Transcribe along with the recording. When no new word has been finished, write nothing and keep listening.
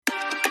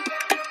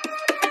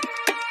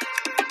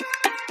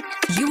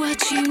are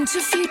tuned to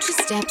Future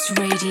Steps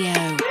Radio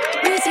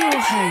with your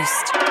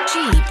host, G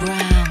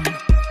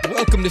Brown.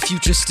 Welcome to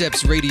Future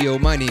Steps Radio.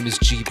 My name is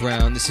G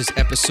Brown. This is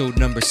episode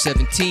number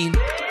 17,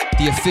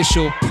 the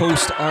official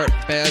post-Art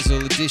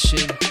Basel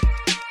edition.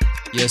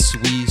 Yes,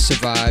 we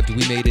survived.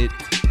 We made it.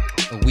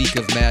 A week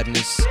of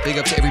madness. Big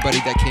up to everybody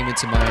that came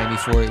into Miami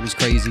for it. It was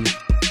crazy.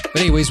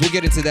 But anyways, we'll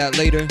get into that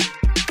later.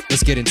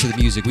 Let's get into the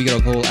music. We got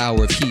a whole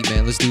hour of heat,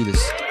 man. Let's do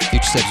this.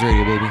 Future Steps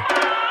Radio, baby.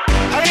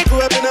 I grew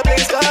up in a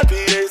place called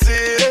PAC,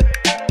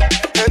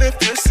 and if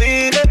you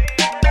seen it,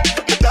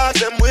 the dogs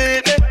them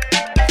with it.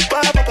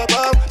 Pop, pop, pop,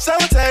 pop.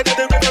 Southside of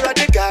the river at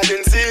the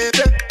Garden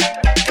City.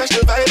 Catch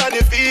the vibe and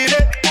you feel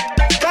it.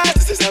 Cause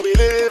this is how we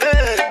live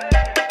it.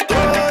 Go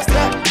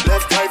step,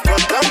 left, right,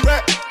 front and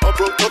back. Up,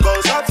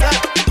 goes up, flat.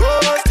 Go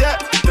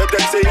step,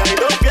 them say I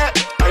don't get.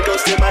 I don't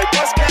see my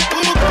boss get.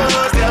 Who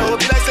goes there?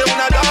 Hope you like say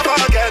when I don't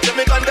forget. Let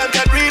me condemn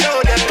that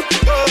reloaded.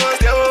 Goes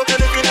there, hope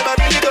and if you never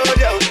really go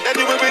there, then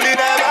you will really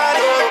never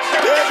know.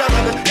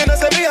 You know,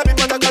 say me a bit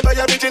man that by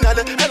original.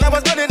 And I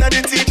was born in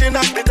the teaching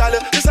hospital.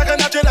 The 2nd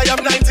of July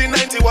of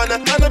 1991.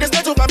 I know this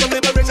not too far from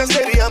Liberation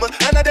Stadium.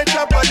 And I did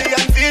trap body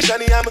and fish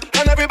and yam.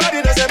 And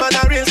everybody knows a man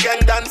a real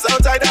gang dance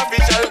outside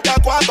official.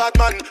 That was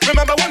Batman.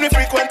 Remember when we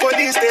frequent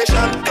police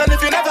station? And if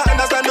you never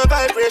understand my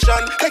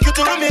vibration, take you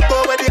to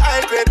Rumiko where the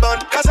high grade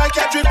bun. Cause I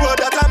can't treat road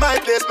that my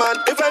place,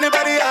 man. If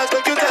anybody asks,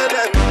 make you tell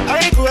them.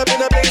 I grew up in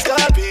a place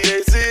called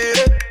PAC,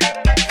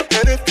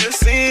 and if you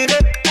seen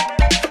it,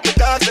 the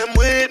dogs them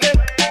with it.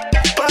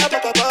 Pop, pop,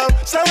 pop, pop.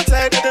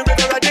 Southside of the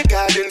river at the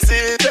Garden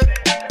City.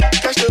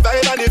 Catch the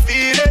vibe and you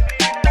feel it.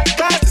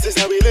 Cause this is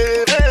how we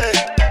live it.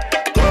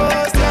 Go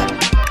step.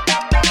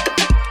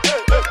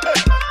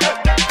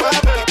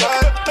 Pop, pop,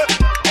 pop.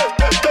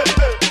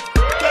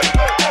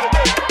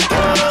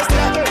 Go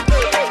step.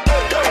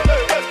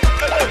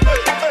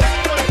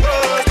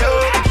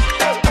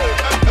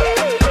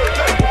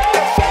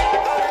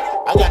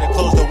 I gotta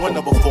close the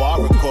window before I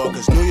record,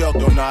 cause New York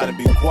don't know how to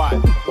be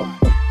quiet.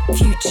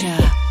 Future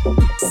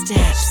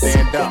Steps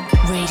Stand up.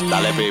 Radio.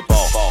 Dale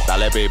people,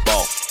 dale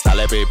people,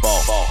 dale people,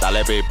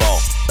 dale people,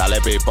 dale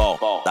people,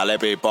 dale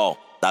people,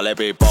 dale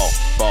people,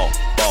 bo,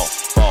 bo,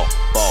 bo,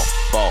 bo,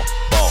 bo,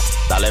 bo,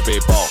 dale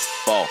people,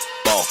 bo,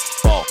 bo,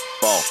 bo,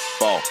 bo,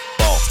 bo,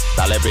 bo,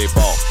 dale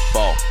people,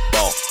 bo,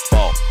 bo,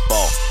 bo,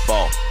 bo, bo,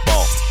 bo,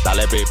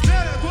 dale people.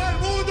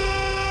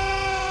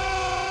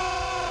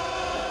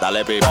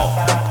 Dale people,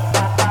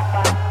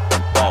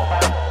 bo,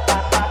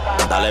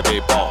 dale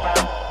people.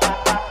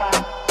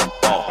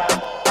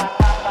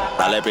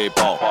 Dale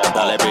people,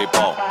 dale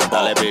people,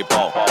 dale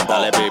people,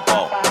 dale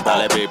people,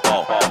 dale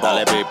people,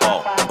 dale people,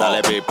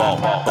 dale people,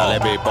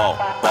 dale people,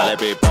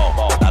 dale people,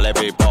 dale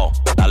people,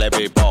 dale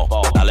people,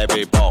 dale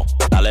people,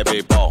 dale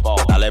people,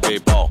 dale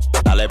people,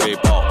 dale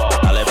people,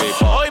 dale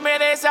people. Hoy me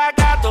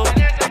desacato,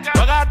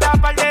 voy a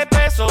gastar par de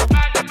pesos.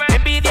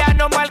 Envidia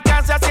no me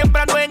alcanza,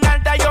 siempre ando en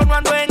alta, yo no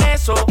ando en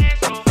eso.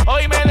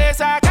 Hoy me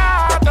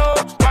desacato,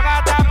 voy a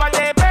gastar par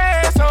de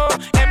pesos.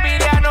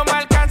 Envidia no me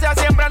alcanza,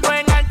 siempre ando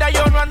en alta,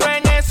 yo no ando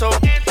en eso.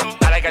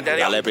 Dale que te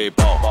digo. Dale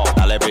people,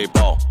 dale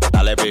people,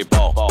 dale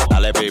people,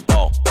 dale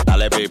people,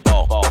 dale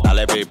people,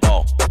 dale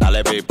people, dale people, dale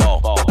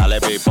people, dale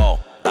people,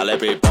 dale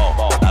people,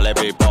 dale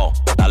people,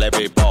 dale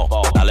people,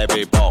 dale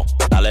people,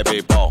 dale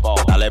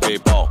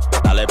people,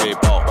 dale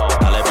people,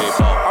 dale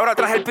people. Ahora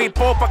traje el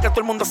pipo pa' que todo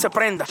el mundo se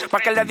prenda, pa'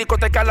 que en la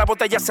discoteca la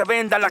botella se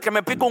venda. La que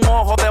me pica un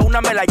ojo de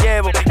una me la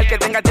llevo. El que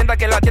tenga tienda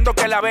que la atiendo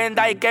que la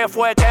venda. ¿Y qué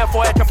fue? ¿Qué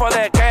fue? ¿Qué fue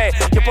de qué?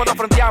 Yo puedo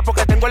frontear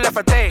porque tengo el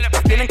FT.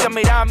 Tienen que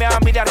mirarme a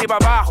mí de arriba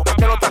abajo,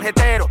 de los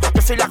tarjeteros.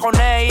 Yo soy la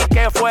Coney. ¿Y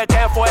qué fue?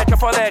 ¿Qué fue? ¿Qué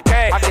fue de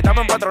qué? Aquí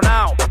estamos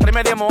empatronados,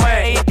 tráeme de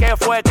moe. ¿Y qué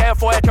fue? ¿Qué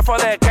fue? ¿Qué fue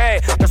de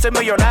qué? Yo soy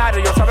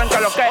millonario, ellos saben que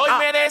lo que. Hoy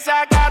me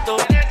desacato,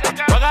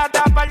 voy a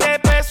gastar par de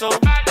pesos.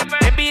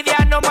 Envidia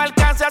no me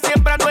alcanza,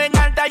 siempre ando en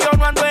alta, yo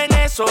no ando en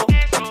eso.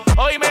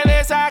 Hoy me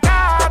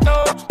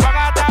desacato, voy a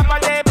gastar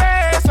par de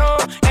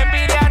pesos.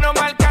 Envidia no me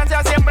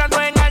alcanza, siempre ando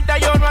en alta,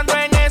 yo no ando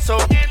en eso.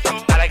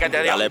 Dale que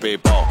te digo. Dale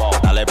people,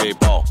 dale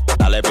people,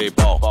 dale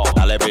people,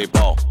 dale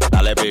people,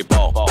 dale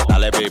people,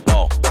 dale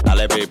people,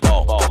 dale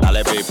people,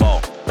 dale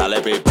people, dale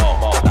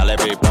people, dale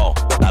people,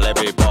 dale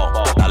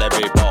people, dale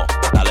people,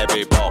 dale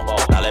people,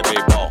 dale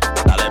people,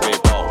 dale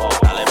people,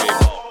 dale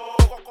people.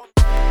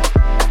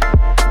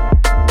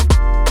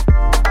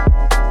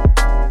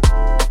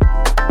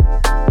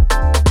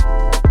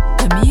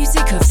 The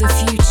music of the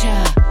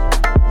future.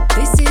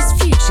 This is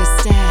Future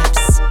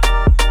Steps.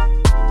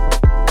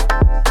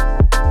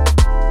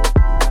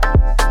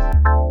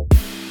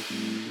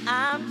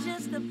 I'm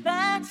just a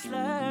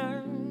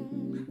bachelor.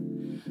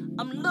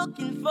 I'm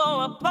looking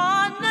for a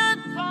partner,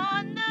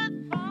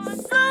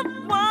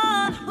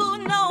 someone who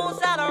knows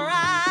how to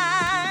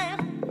ride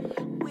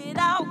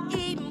without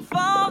even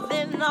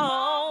falling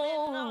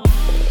on.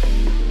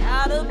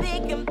 How to be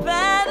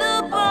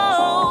compatible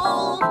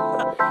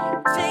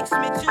takes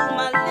me to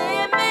my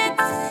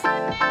limits.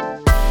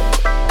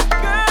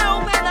 Girl,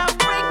 when I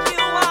break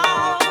you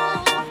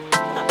off,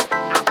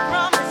 I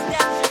promise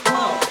that you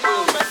won't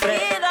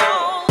get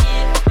on.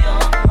 If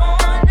you're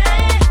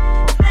horny,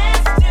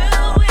 let's do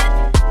it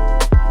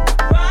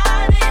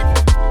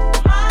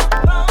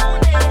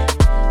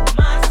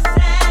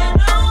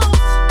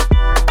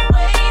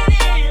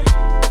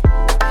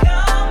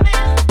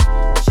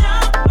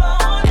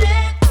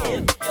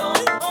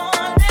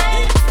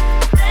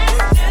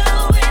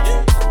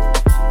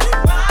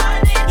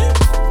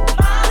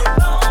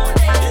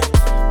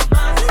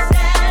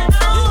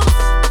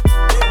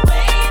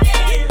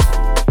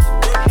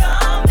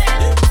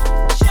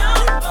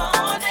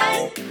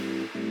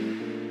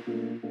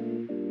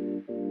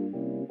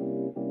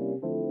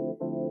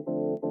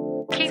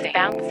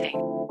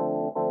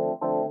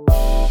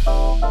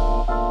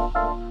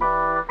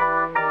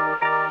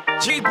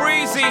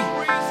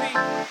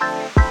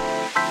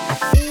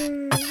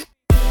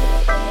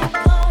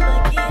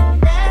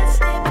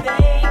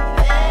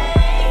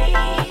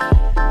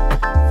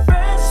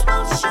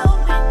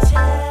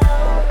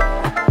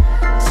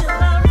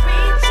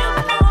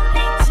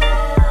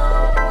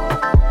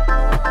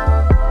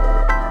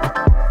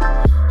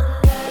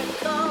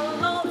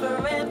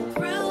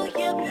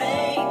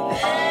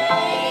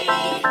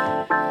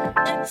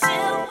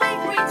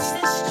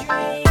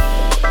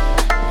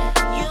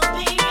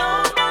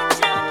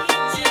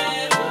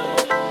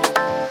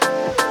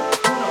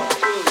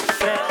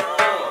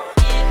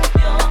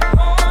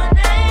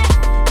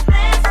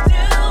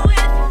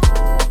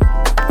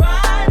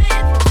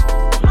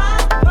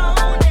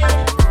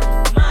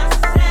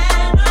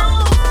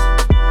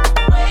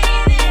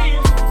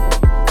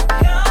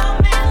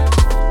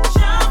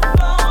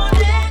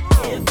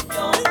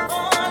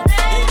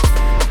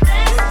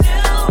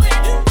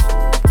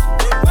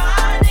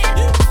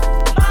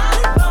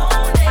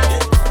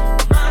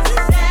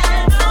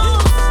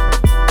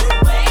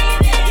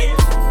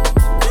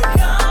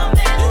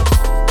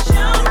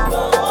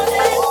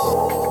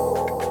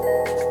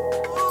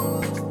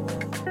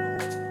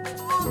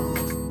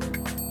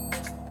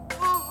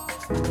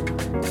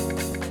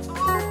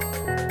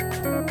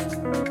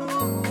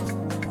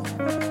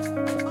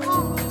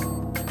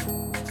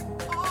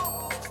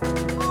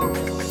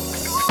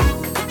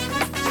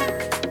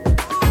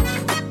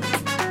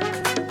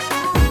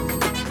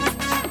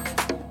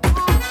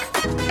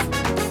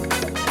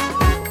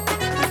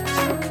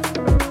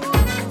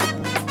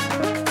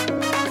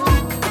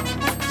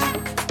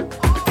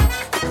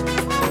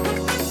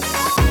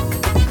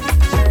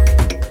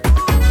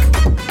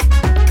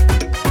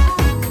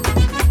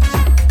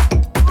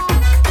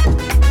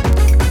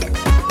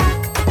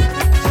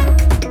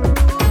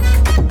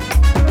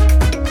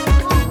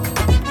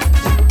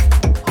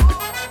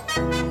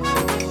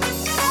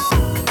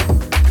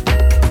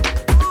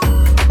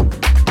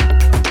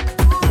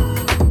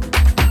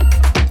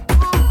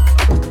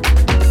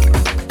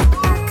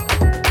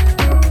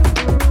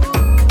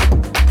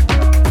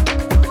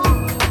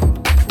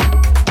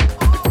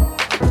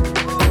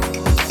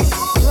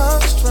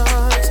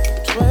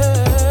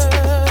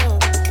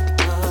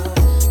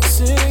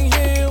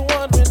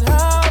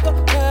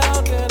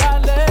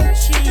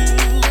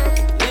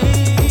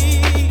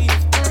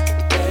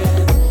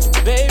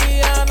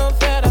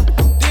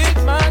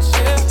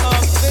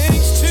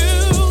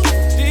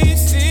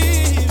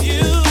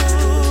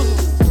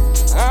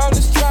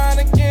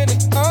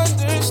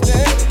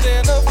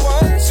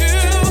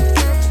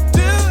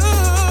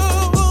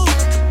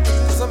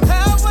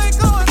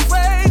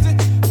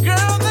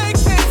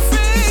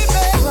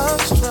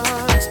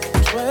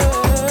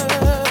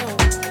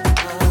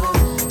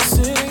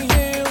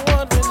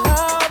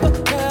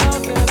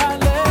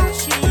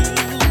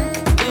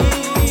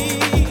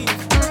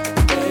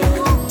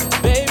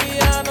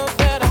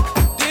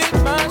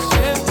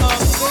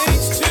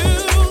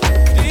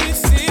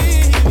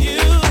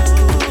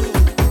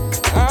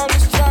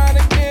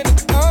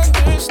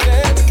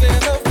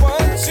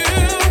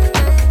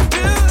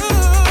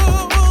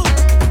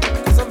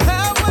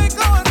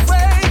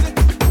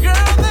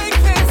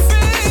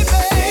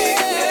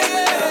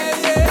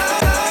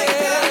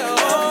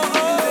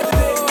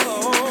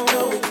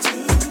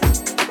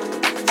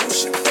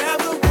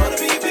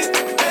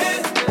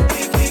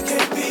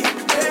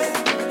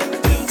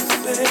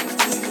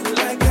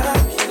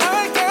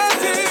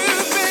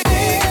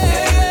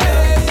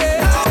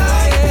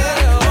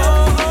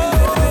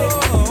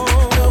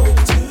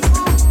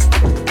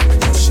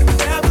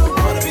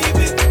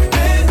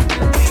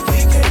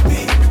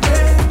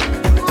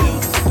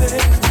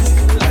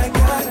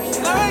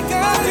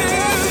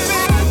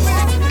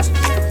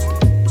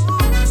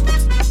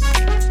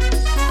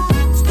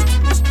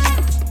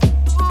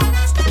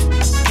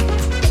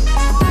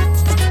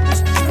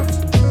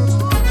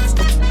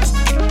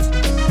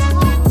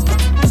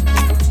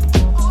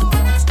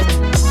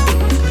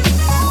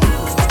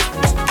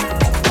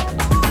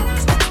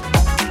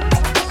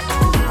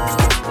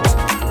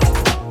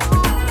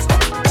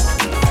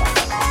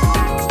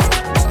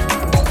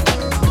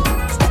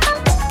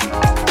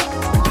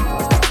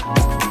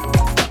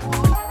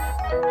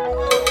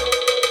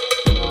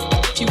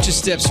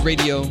Steps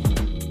Radio,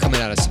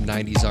 coming out of some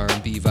 90s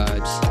R&B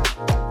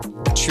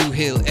vibes. True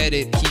Hill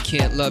Edit, He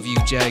Can't Love You,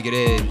 Jagged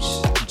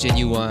Edge.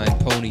 Genuine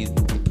Pony,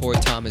 Poor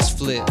Thomas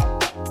Flip.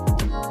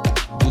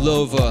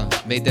 Bulova,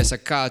 Me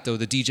Desacato,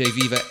 the DJ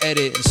Viva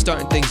Edit. And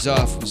starting things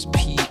off was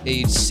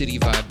PH City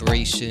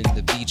Vibration,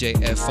 the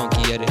BJF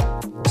Funky Edit.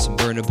 Some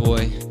Burna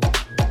Boy.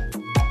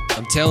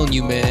 I'm telling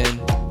you, man,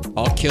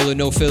 all killer,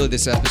 no filler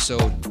this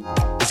episode.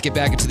 Let's get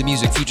back into the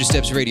music. Future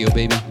Steps Radio,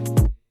 baby.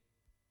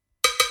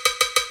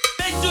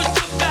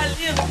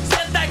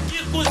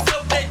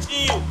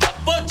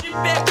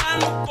 Pegar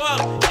no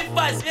colo e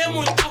fazer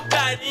muito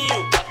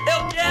carinho.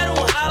 Eu quero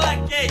um rala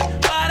quente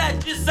para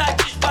te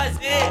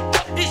satisfazer.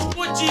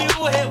 Escute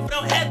o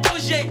refrão, é do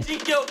jeitinho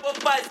que eu vou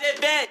fazer.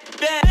 Vem,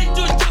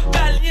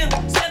 tchutchuca lindo,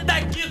 senta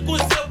aqui com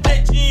seu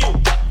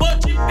pretinho. Vou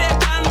te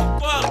pegar no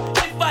colo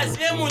e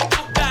fazer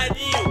muito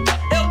carinho.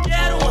 Eu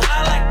quero um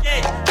rala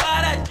quente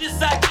para te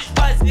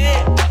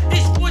satisfazer.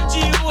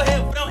 Escute o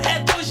refrão, é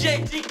do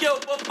jeitinho que eu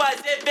vou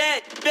fazer.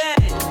 Vem,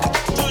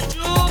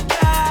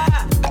 tchutchuca.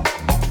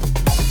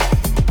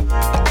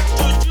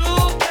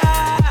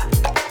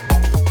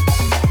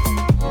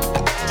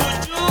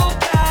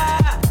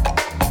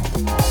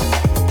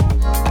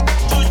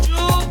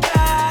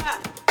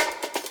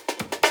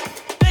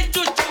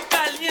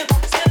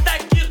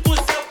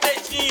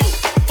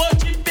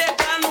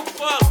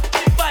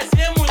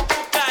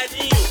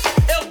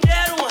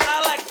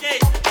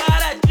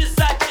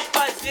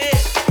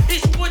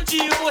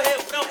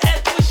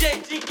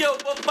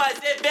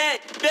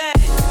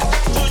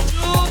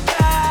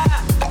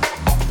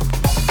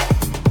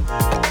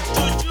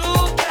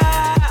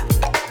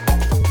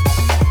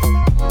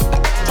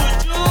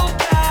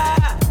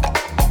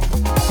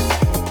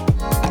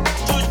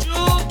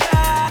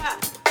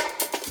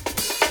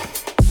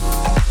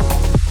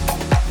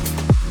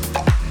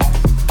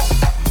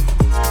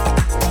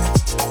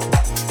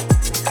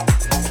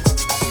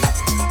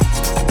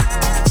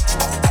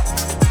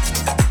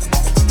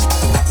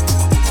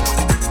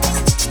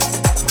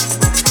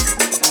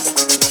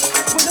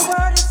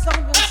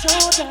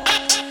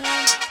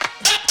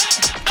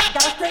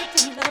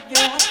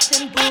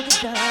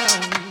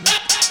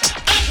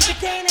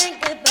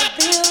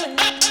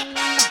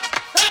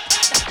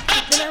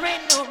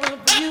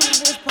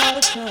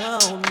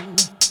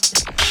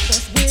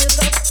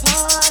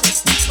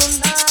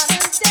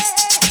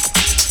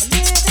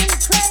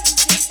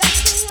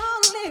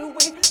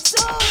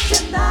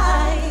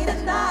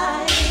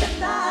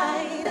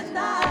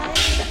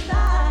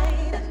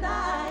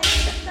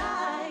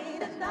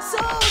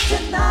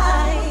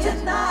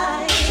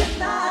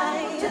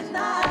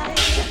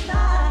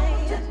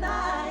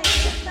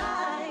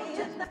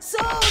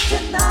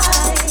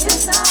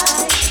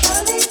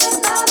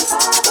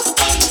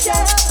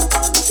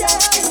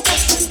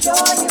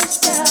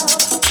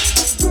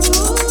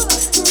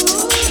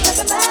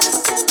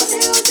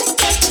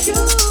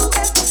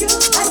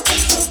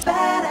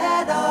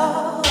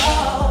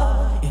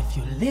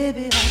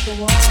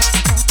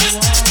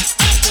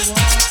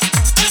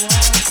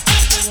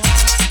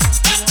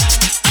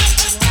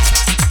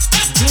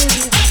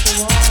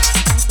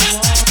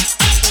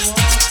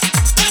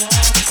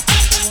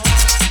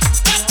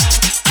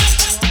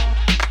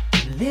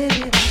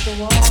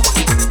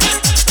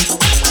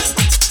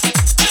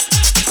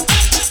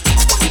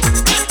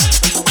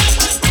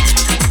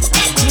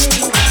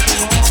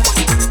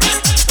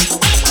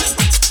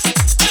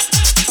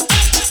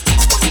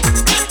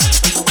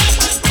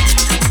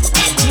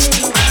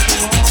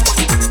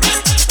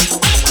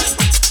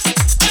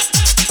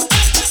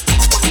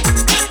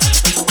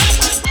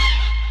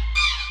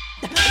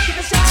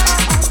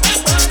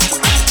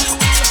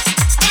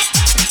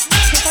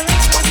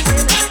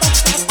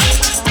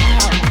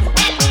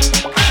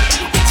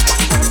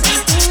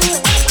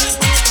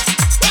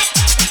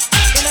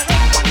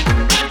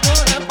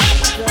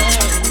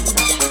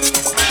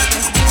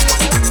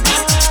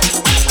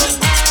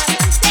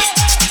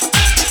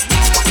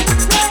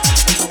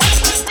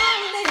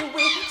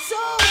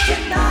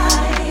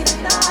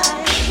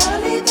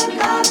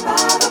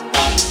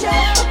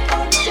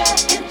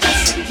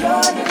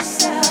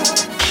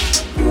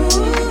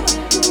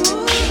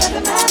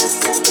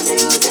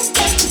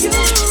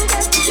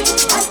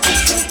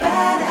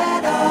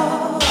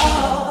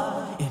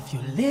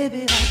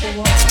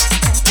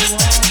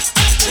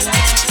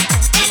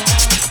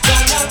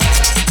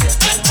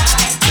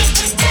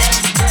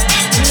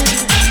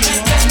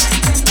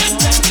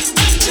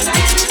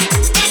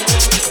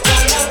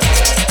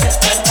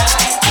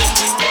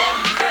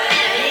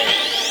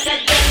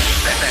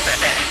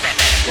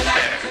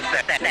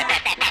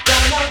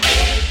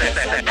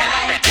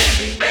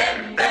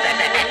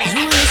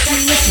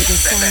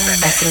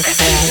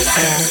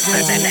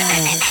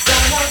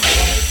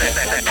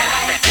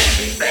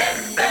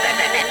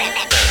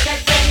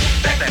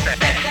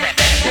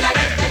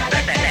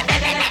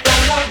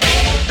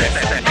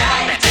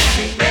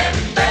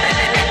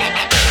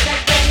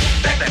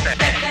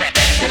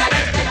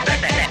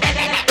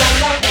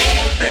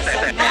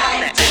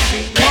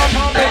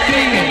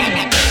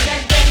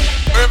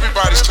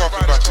 Everybody's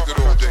talking about the good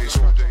old days.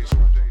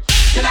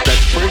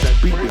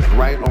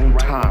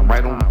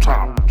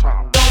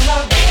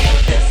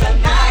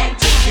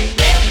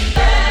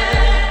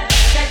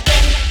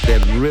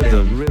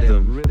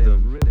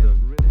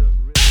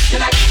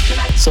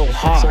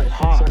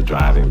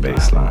 driving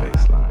bass line.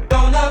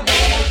 Gonna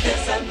make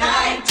this a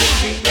night to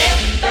remember.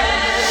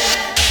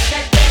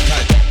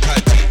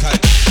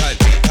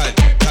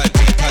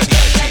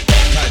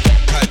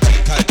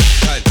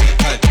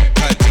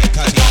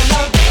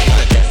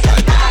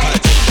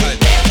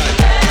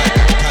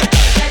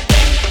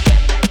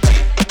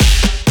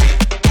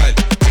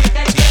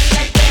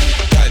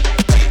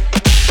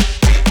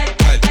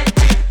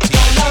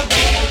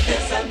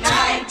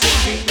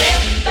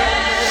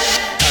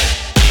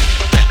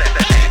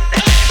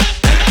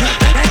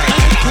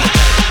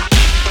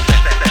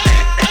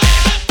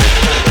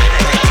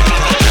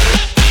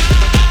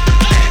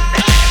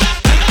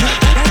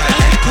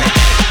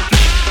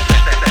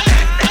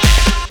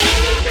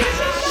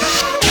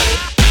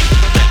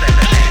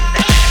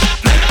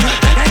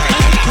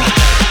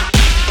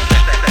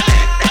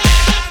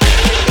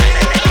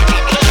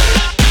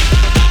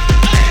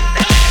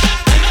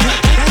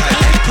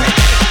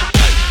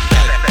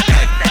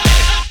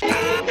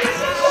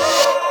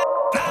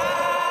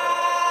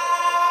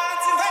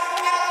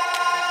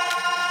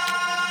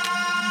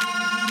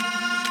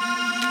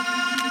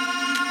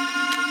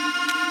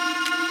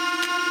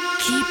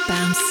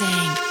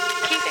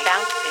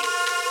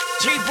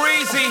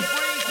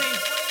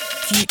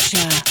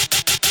 Future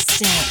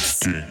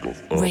Steps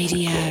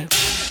Radio.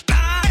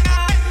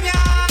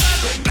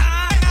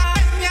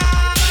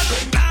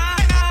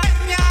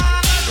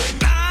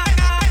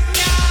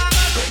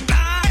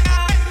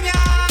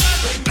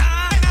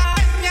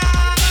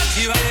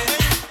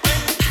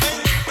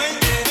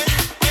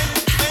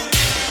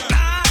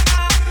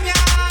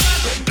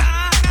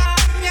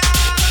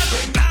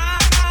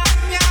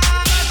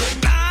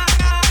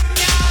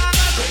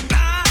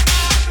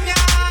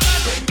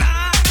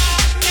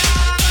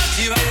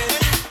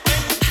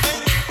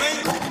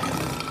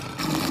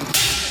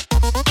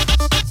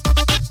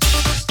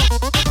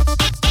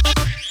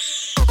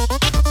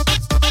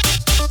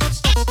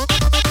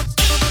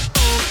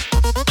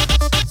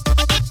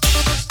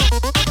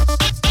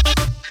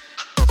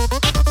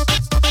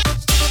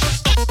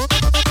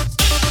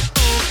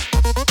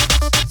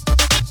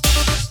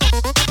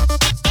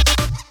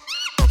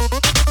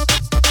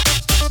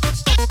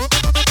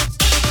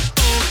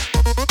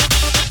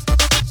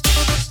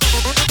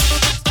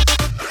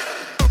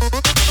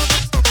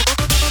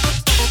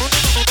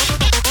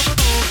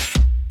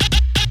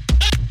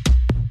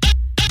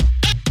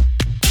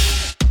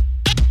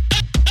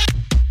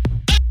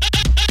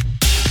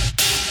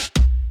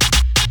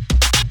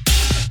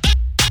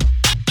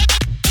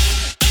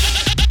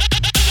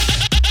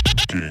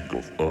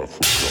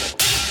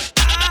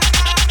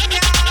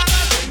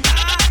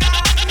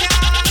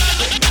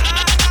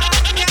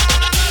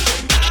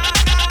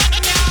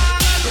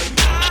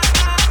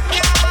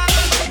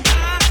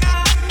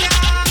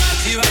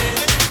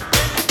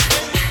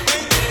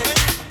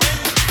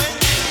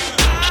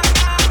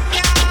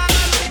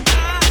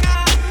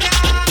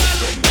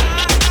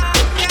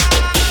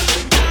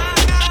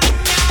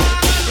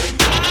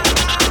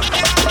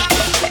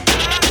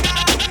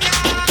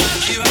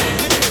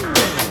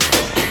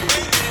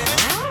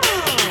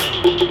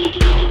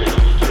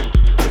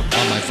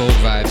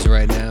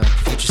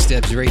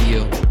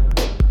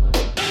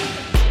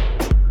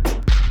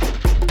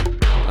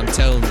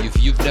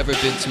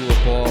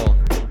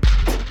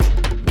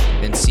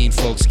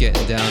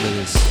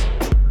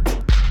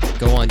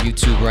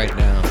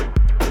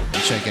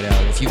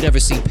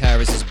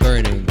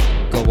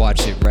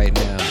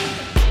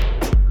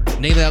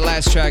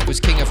 Track was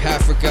King of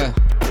Africa,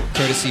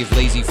 courtesy of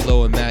Lazy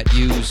Flow and Matt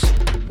Hughes.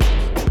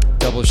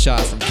 Double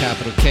shot from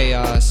Capital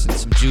Chaos and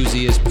some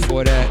Juicy's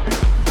before that.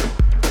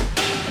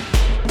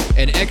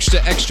 An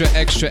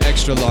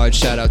extra large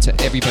shout out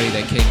to everybody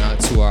that came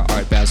out to our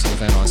Art Basel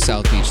event on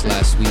South Beach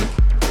last week.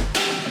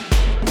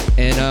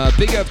 And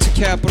big up to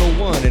Capital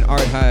One and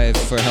Art Hive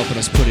for helping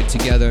us put it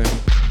together.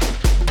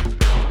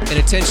 And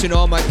attention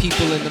all my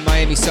people in the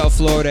Miami, South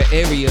Florida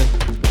area.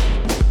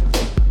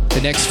 The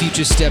next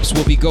Future Steps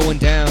will be going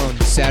down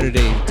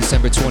Saturday,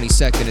 December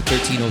 22nd at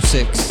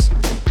 1306,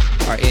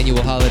 our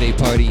annual holiday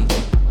party.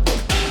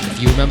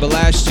 If you remember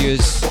last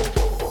year's,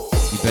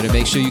 you better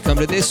make sure you come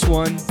to this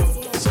one.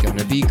 It's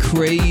gonna be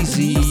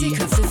crazy. Music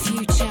of the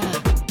future.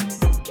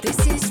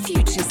 This is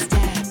Future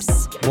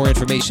Steps. More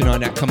information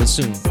on that coming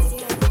soon.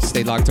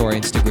 Stay locked to our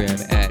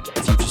Instagram at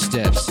Future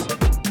Steps.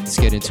 Let's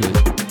get into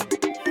it.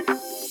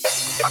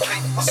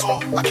 I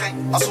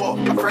saw,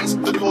 I praise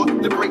the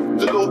Lord, to break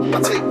the law.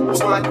 I take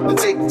what's mine, to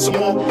take some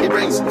more. It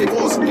rains, it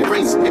pours, it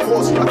rains, it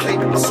pours.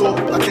 I saw,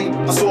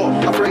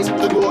 I praise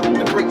the Lord,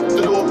 to break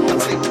the law. I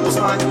take what's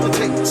mine, to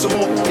take some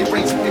more. It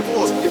rains, it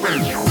pours, it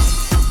rains.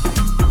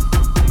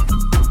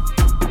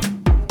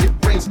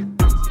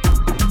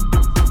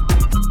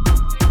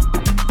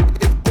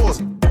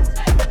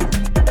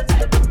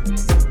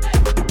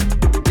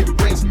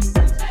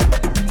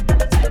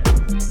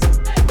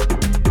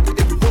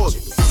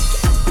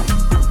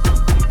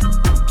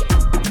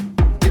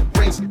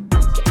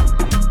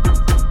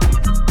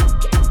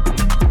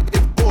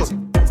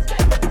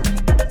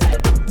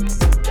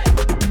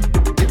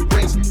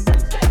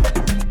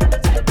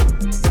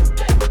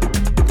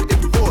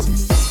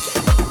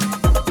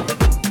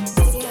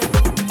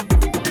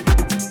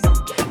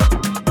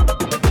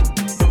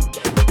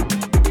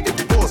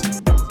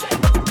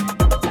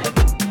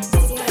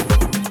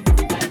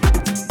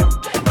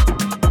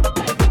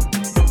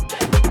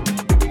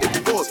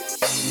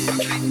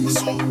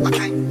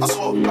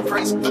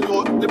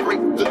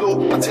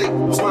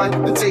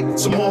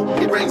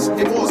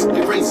 pours,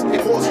 it rains,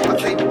 it pours. I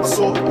came, I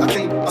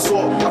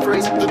saw, I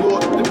praise the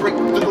Lord, then break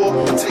the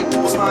law, and take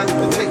what's mine,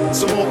 and take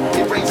some more.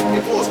 It rains,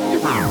 it pours,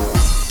 it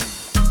rains.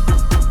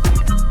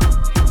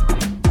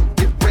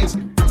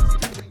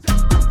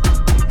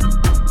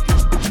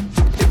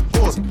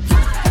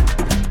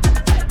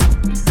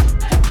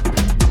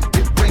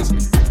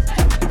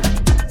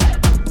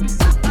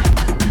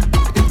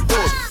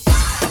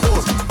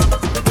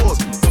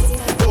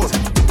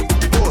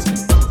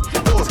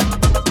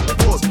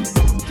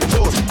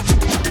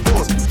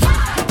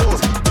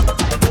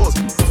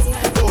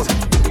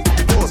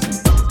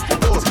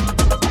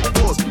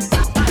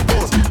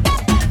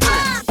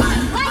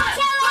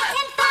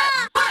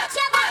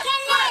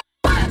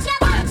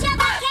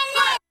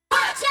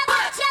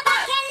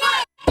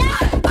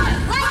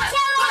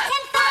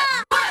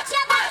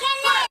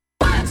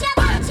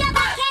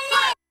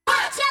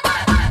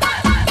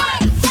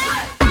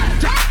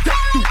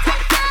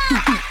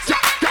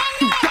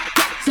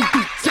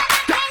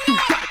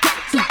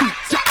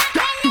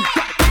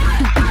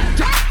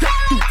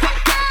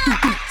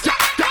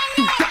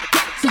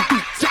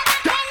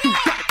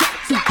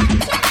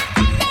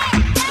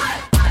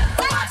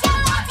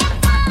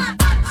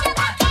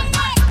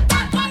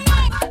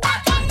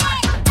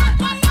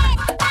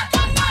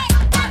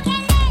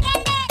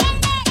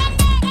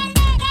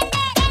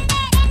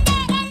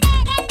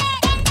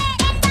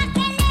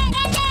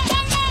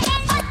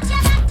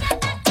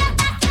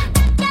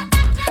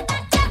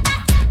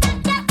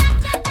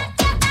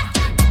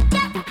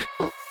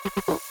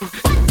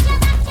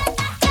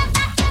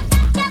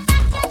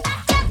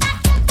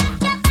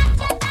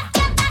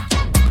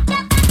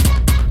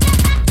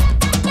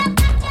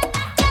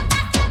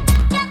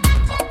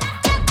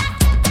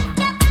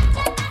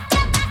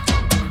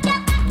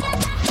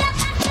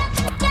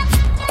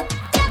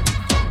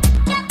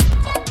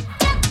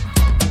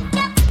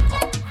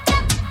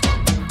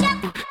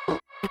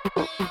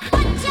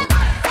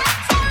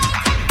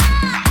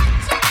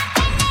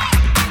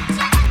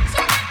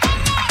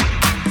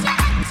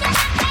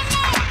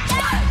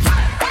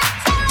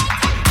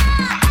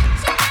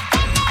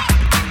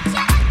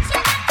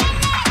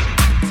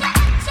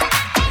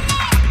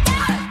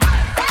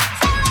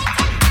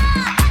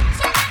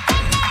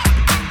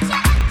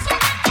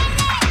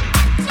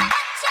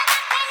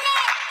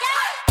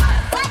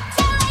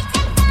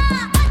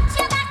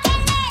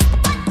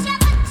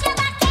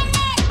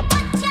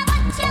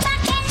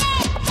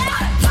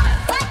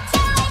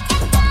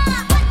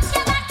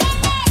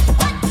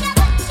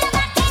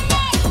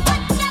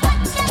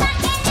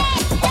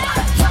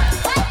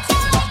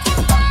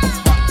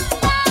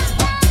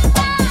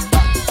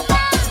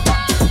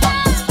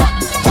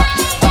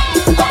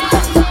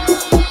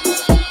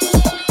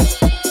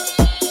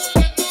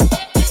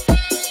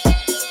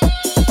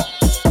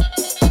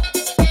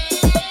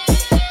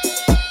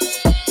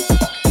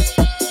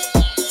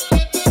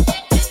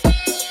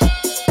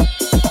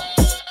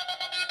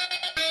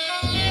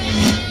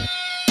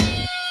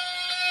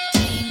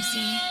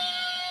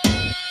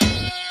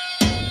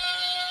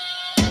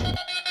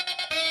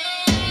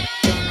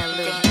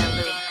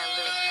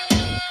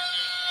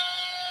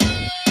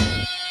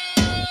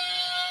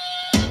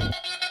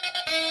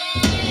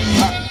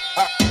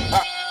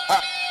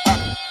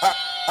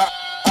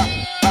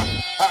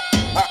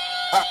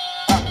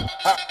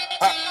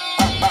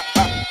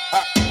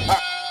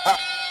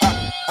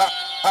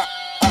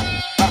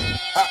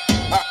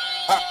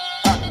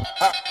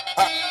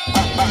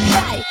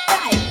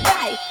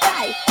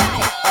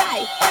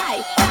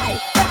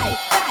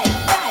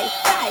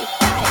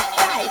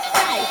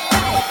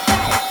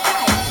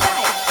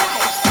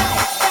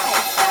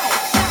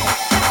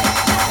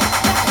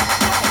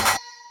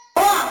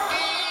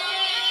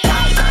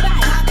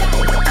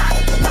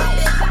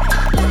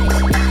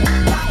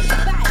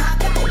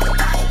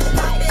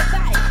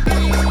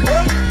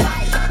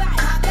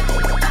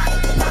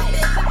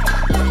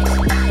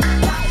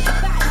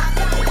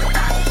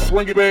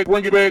 Bring it back,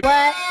 bring it back.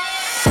 What?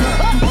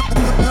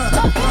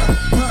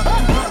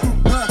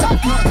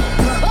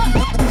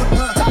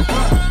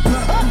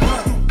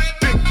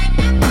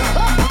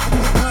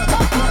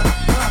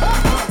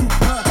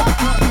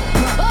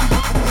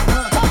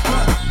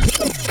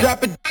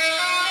 Drop it.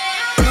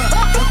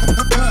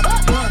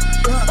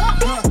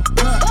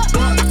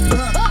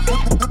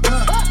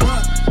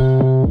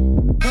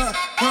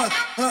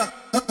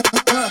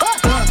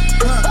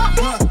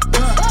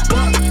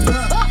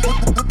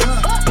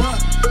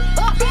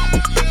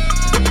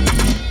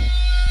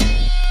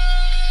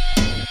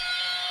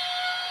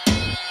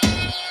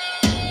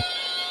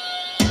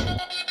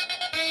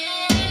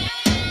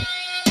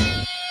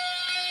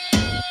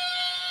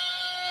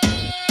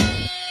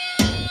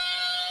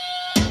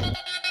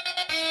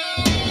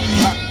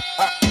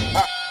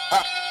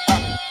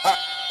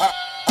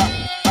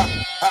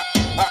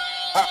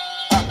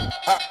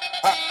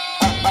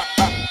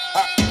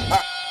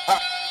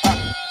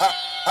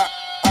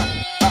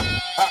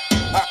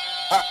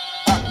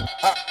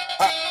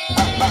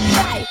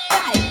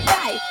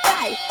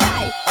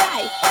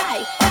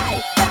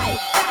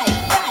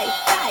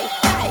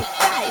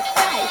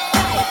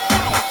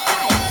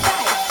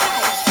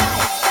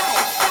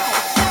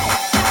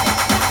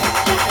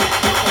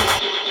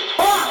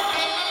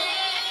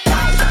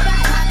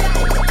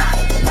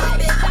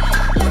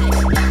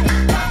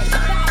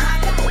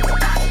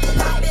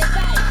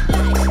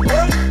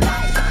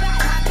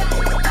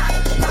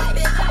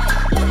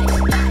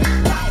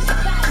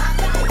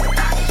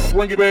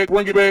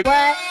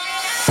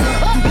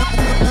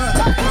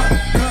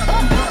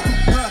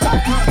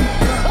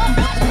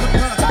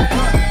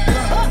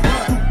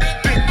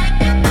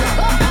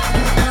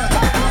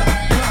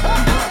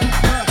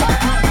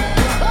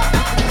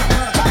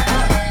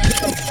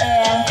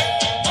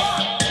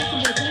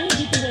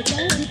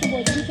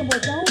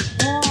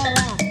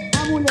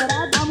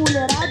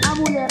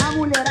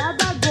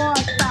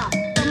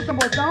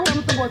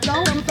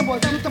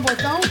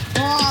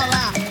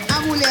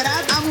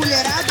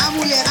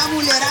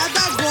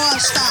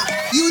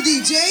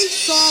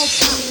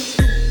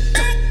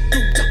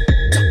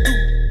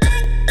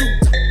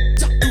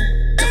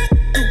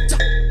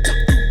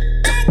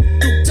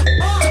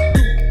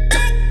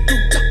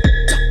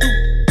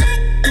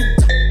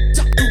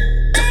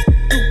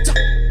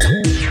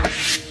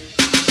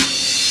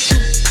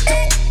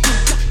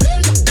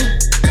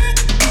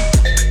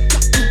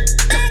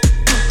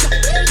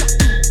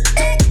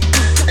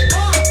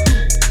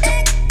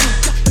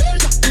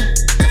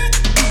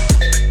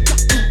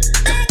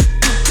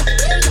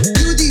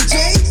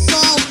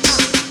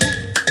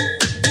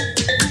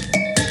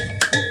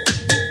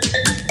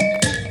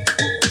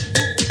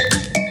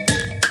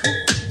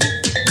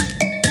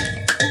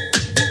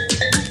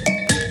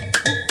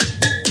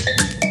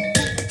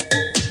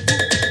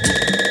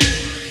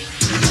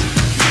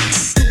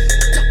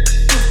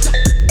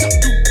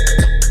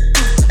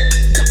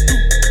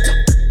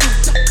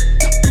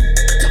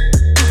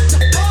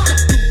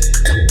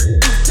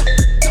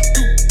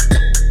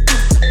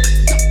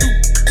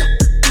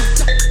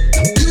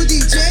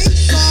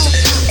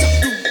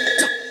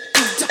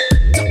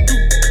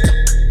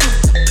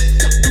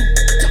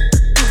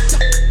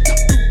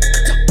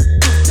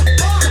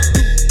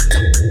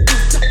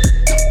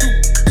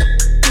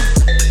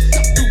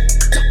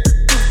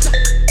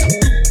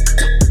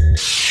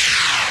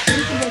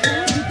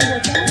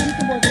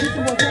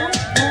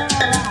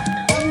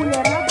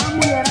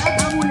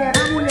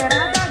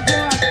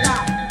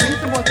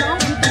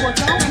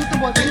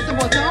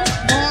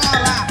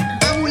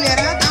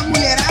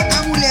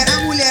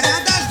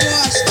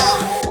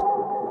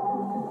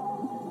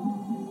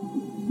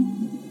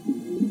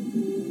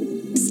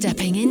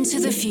 Stepping into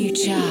the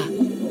future.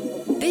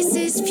 This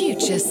is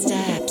Future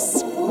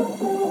Steps.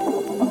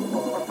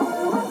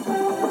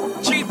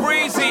 G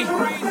Breezy.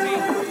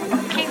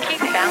 Keep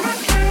it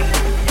down.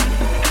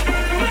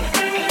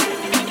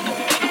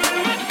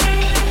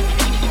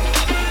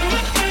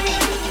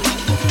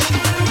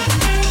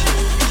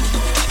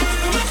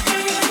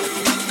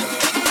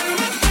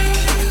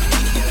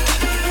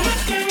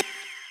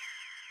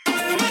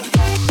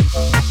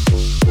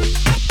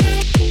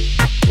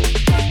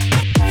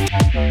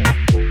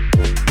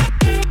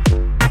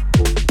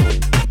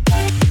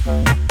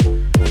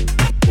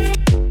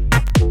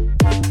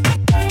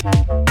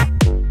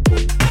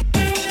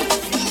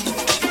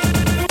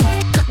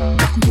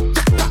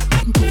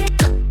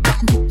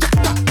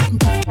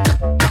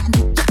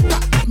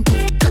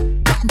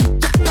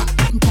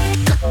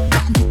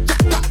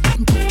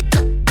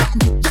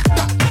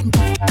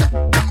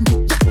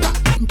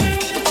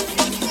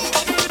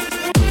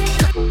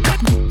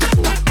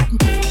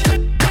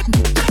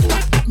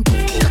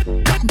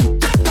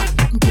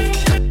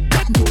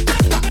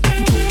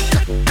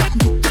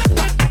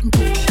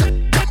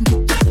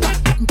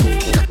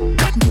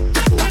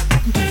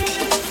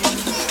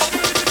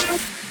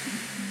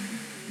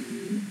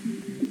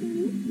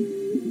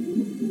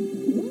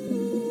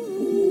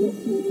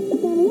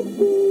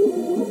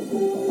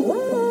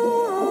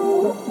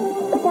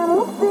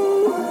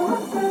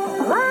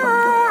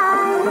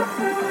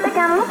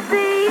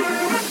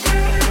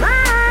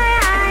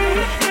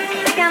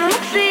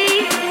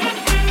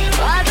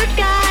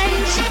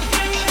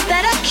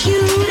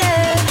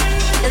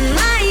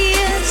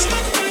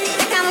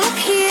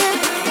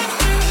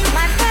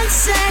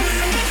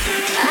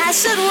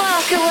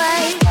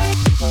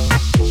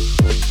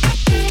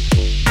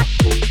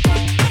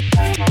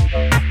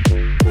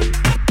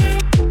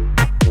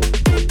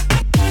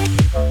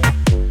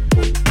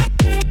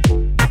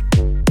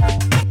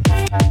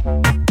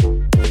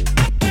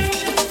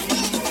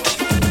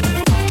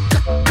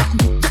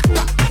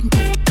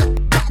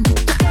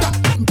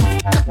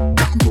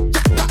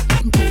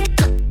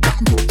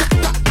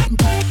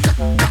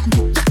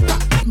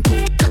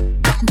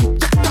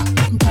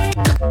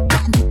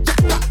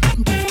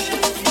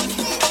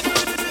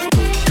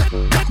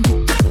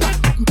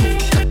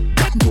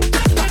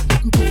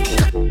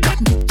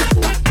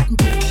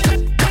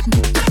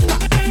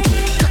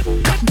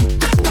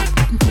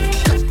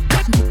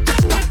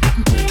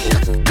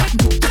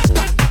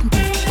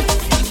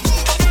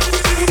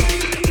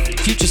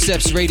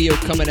 Steps Radio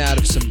coming out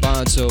of some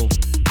Bonzo,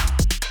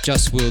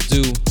 Just Will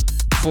Do.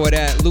 Before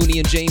that, Looney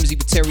and Jamesy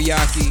with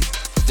Teriyaki,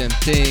 Them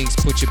Things,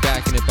 Put Your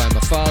Back in It by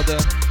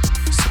Mafalda,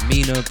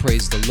 Samina,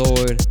 Praise the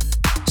Lord.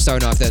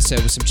 Starting off that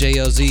set with some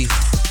JLZ.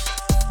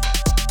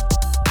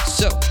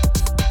 So,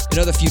 in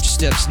other Future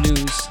Steps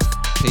news,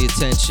 pay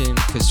attention,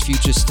 because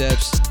Future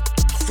Steps,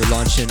 we're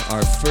launching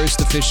our first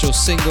official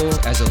single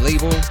as a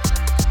label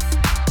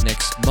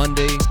next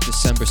Monday,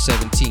 December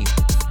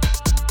 17th.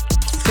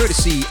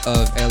 courtesy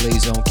of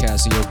LA's own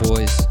Casio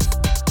boys.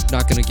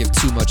 Not gonna give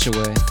too much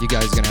away. You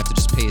guys are gonna have to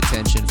just pay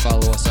attention.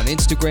 Follow us on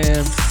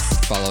Instagram,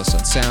 follow us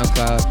on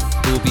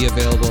SoundCloud. It will be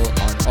available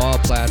on all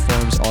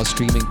platforms, all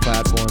streaming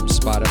platforms,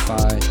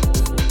 Spotify,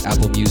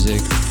 Apple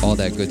Music, all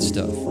that good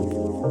stuff.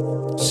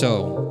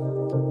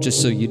 So,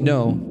 just so you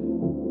know,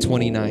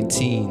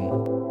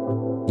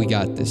 2019, we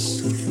got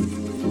this.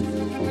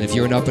 And if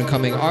you're an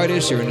up-and-coming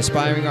artist, you're an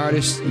aspiring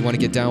artist, you want to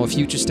get down with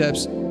Future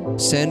Steps,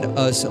 send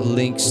us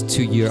links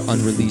to your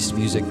unreleased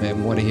music, man.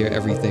 We want to hear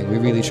everything. We're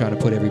really trying to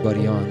put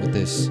everybody on with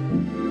this.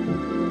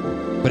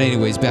 But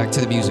anyways, back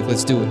to the music.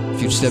 Let's do it.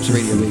 Future Steps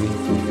Radio, baby.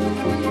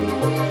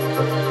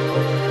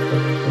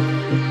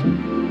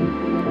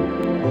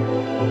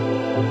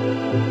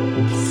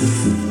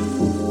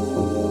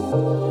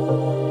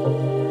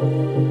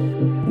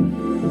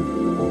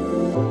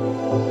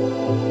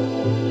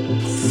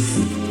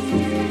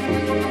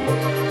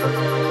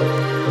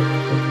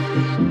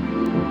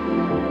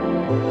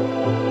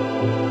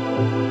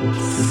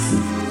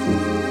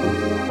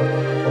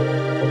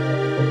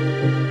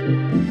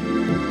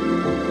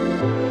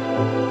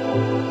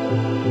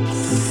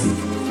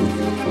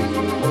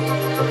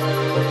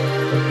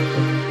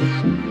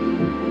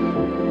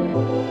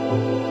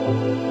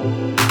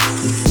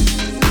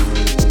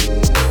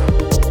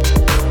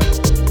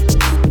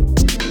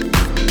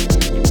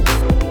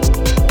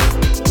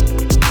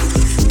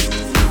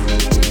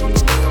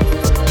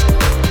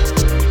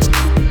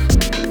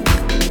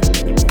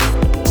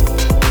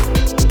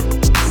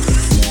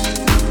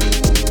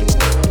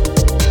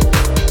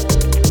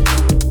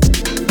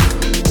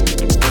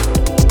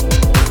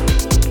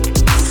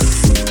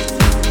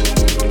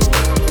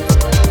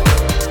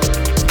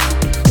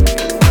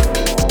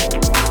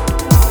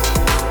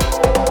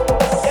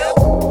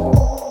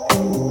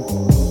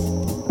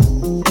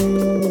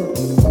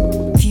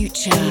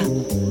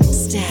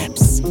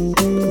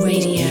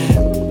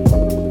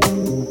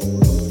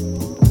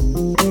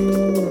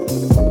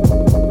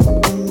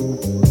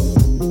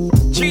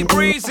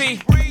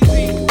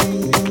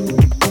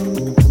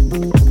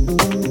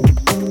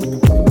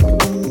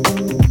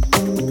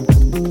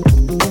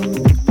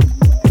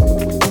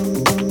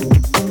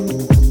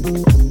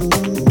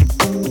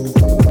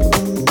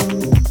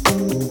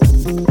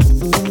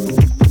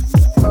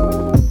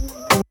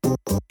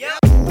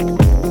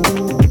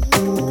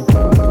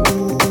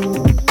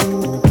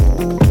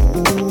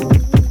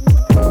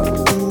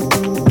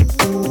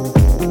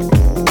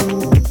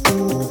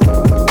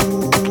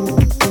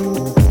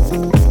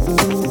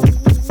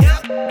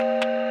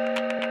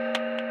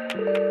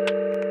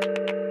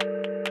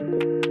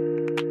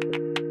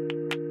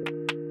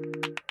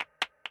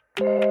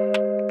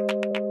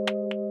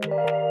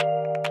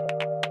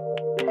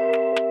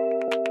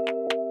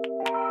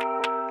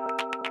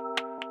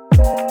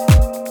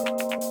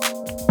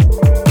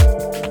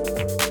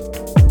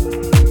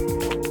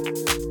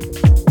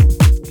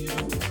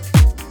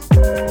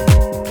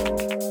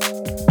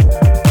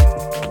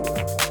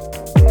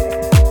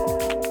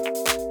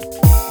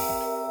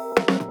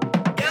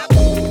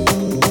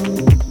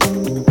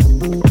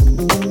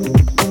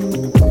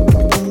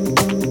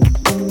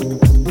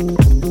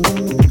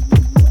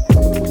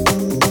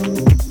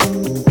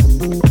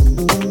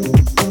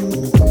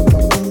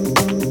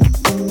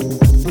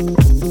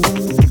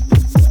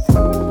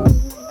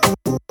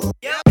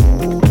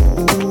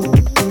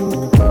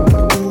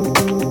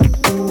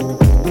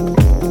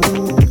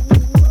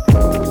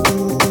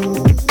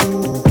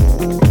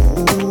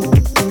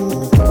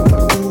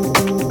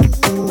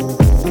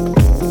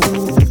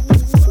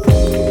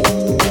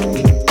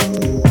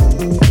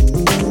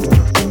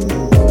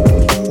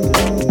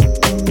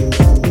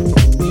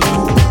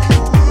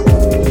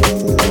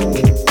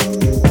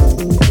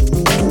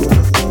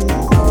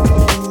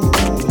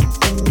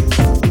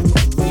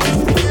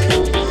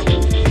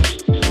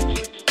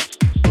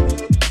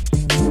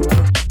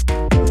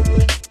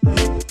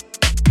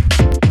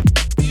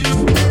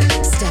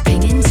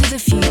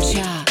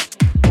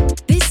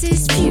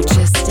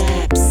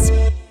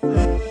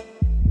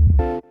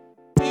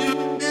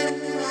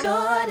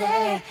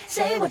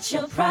 what's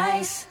your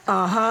price?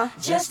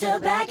 Just to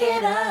back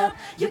it up,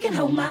 you can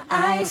hold my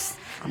ice.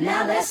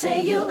 Now let's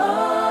say you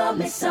owe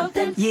me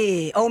something.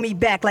 Yeah, owe me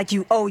back like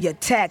you owe your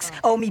tax.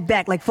 Owe me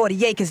back like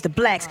 40 acres to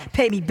blacks.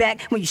 Pay me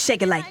back when you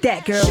shake it like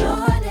that, girl.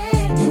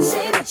 Shorty,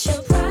 say what's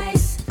your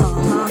price?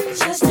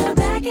 Just to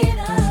back it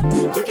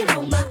up, you can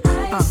hold my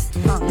ice.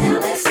 Now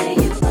let's say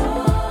you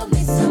owe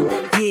me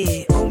something.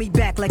 Yeah, owe me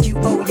back like you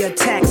owe your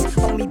tax.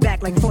 Owe me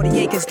back like 40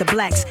 acres to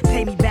blacks.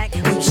 Pay me back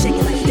when you shake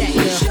it like that,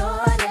 girl.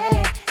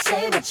 Shorty,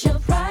 say what's your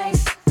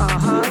price?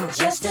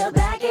 Just to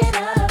back it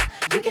up,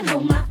 you can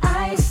hold my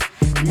ice.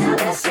 Now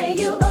let's say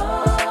you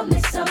owe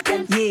me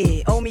something.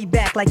 Yeah, owe me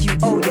back like you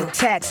owe your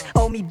tax.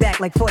 Owe me back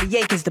like 40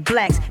 acres to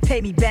blacks.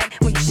 Pay me back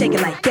when you shake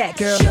it like that,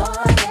 girl.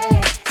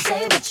 Shorty,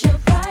 say what's your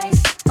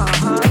price?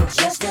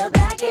 Just to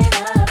back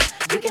it up,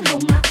 you can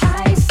hold my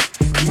ice.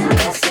 Now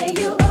let's say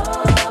you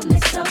owe me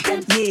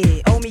something.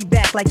 Yeah, owe me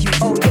back like you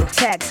owe your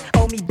tax.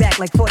 Owe me back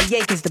like 40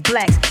 acres to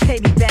blacks. Pay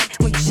me back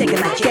when you shake it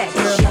like that,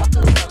 girl.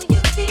 Shuffle on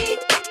your feet.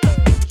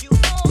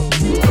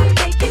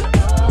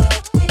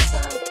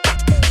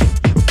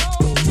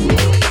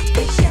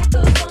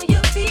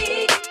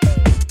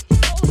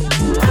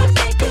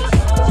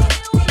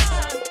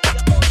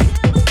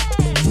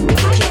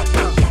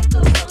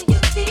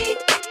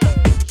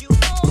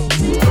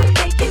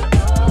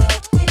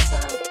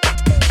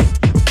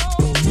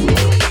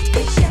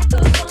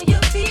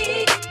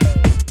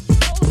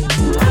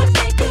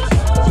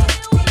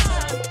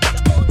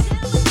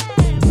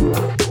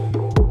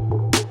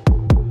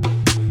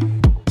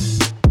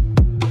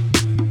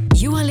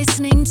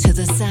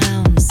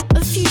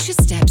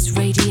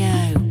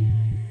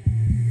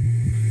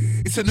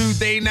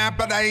 mad,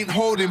 but I ain't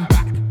holding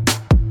back.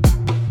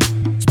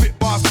 Spit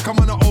bars like I'm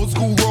on an old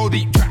school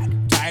roadie track.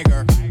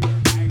 Tiger.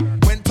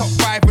 Went top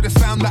 5 with a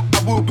sound that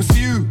I will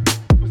pursue.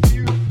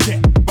 Yeah,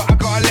 but I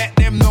gotta let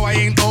them know I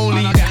ain't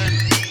only that.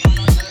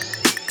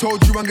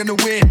 Told you I'm gonna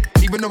win,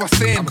 even though I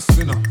sin. I'm a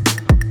sinner.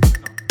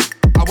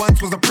 I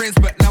once was a prince,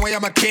 but now I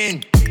am a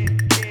king.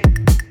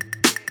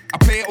 I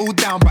play it all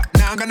down, but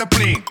now I'm gonna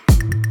bling.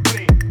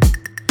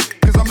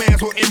 Cause I may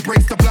as well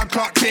embrace the blood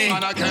clot thing.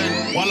 And I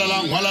can walla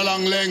long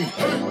ling.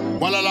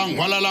 Walla long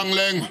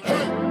ling.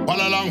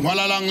 Walla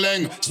long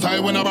ling.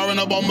 Style when I bar in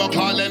a bomber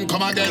clot ling.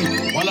 Come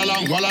again. Walla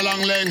long ling. Walla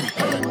long ling.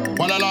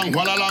 Walla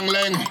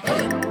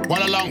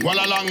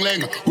long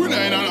ling. We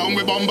ain't on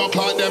with bomber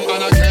clot them.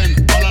 And I can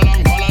walla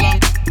long.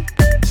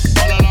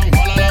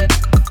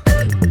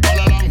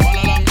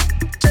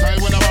 Style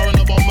when I bar in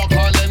a bomber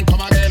clot ling.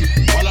 Come again.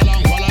 Walla long.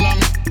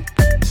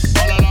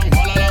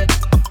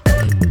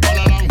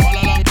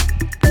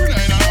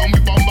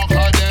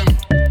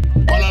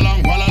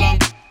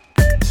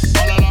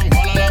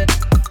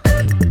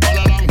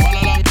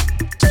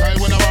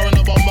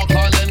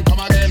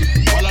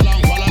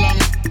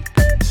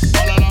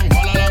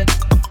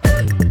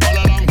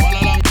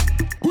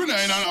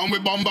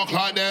 Bomber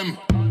clot them.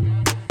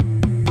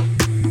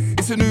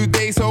 It's a new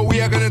day, so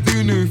we are gonna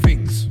do new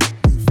things.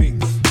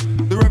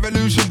 The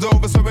revolution's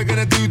over, so we're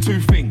gonna do two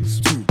things.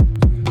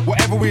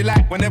 Whatever we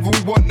like, whenever we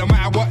want, no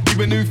matter what,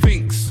 you a new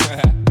things.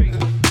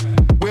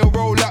 We'll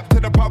roll up to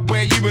the pub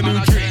where you a new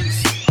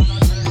drinks.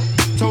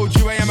 Told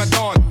you I am a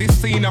don, this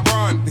scene I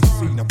run.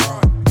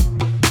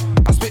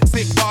 I spit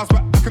sick bars,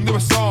 but I can do a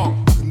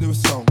song.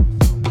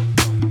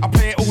 I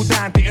play it all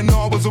down, didn't know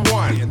I was a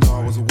one.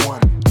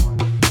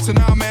 So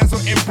now I may as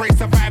well embrace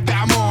the vibe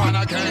that I'm on. And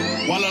I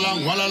can walla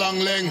long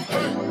ling.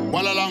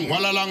 Walla long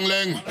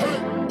ling.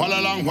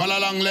 Walla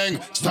long ling.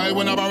 Style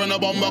when I bar in a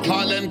bomber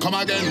clot ling. Come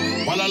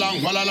again. Walla long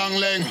ling. Walla long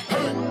ling.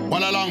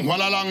 Walla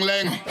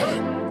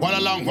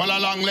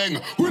long ling.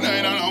 We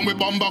ain't on with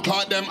bomber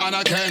clot them. And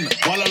I can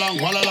walla long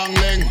ling.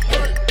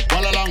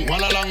 Walla long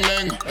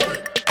ling.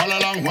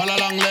 Walla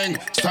long ling.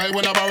 Style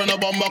when I bar in a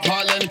bomber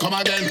clot ling. Come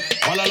again.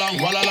 Walla long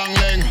ling. Walla long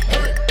ling.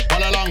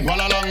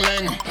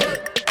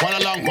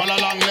 Walla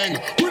long ling.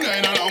 We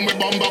ain't on with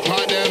bomber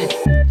clot them.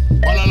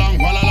 Walla long.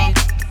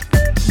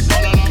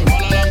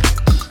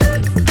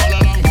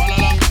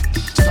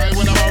 Style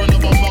when I bar in the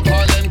bomber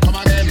clot ling. Come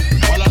again.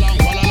 Walla long.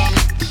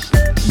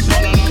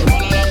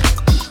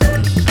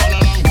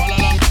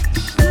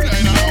 We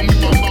ain't on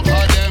with bomber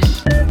clot them.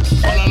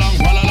 Walla long.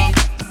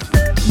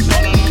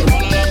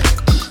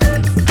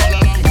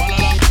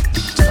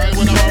 Style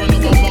when I bar in the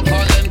bomber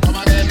clot ling. Come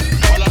again.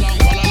 Walla long.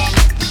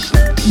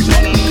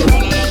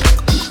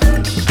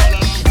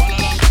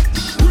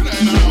 We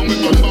ain't on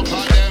with bomber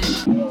clot them.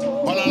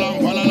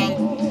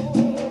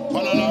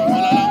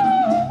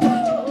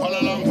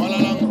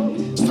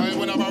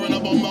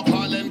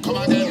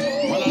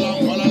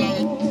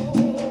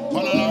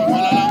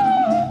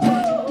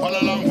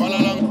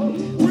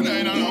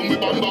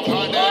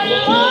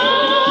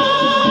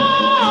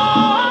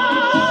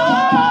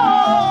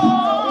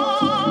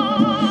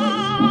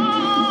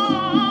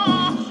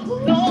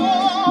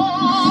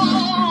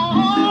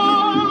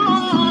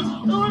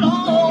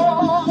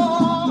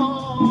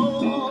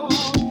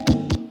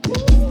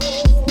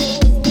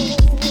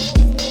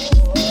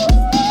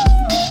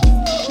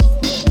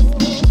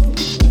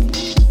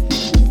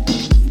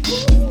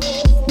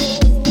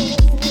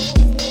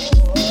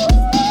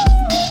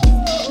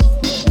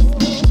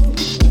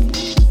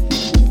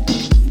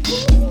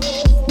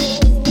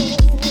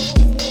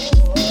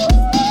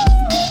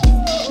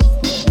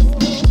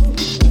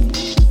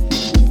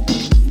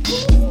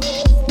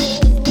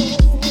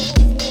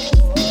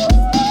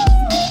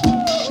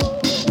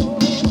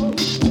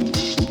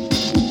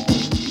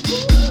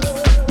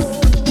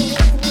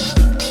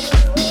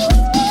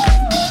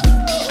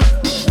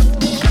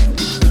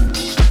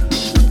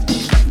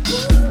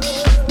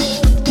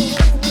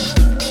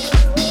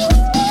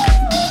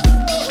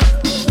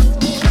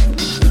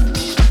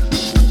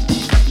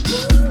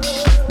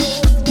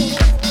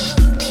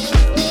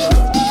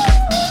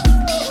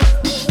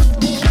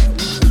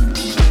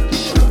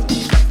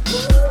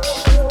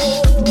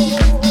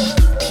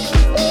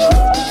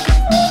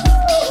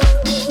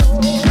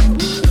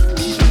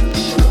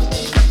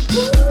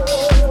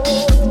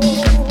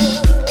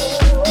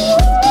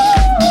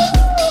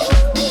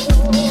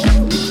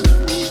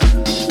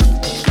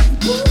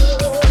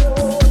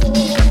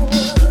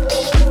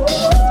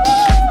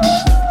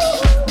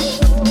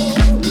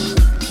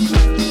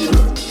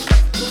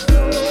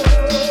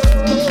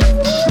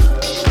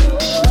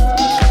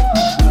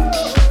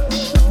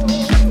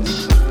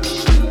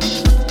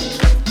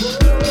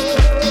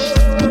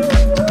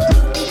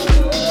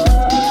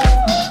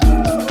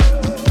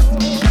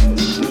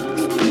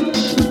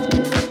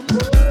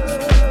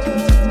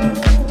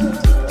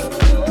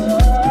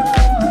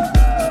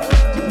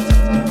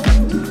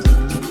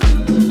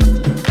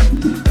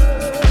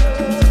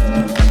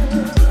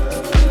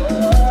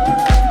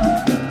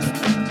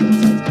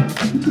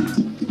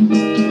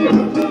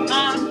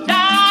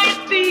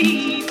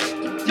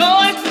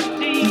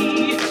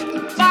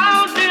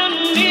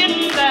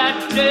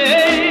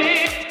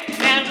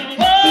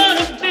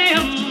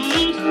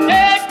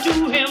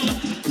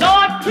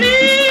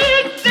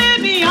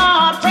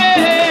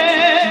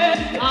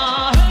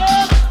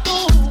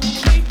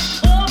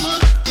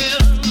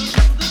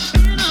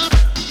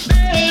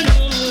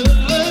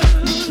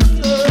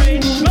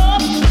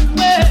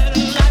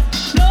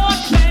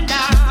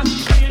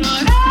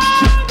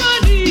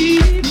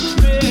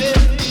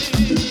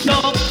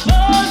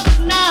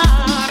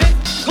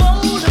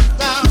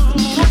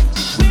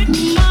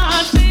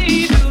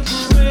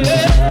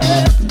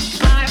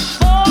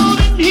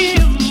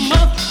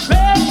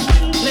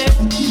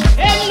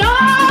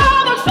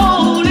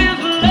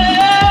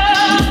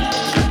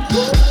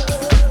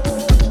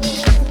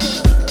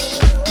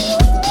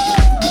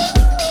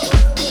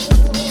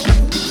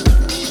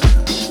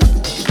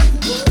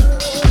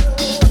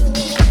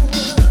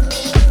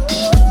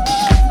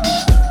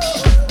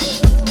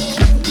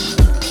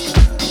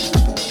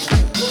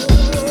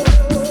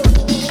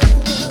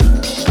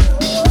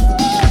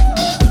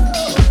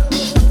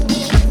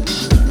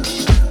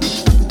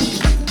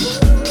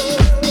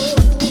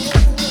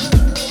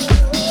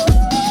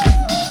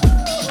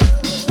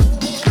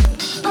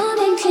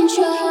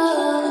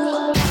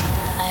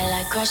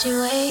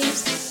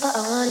 but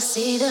I wanna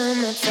see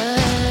them at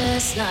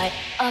first light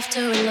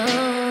after a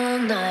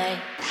long night.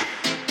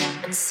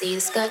 And see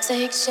the sky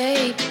take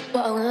shape,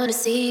 but I wanna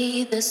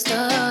see the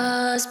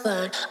stars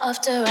burn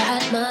after I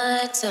had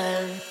my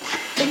turn.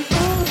 And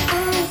ooh,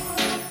 ooh,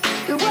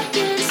 you're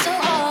working so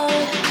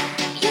hard.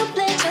 You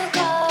played your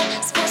card,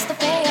 supposed to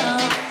pay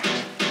off.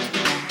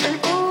 And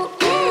ooh,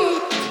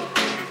 ooh,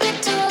 big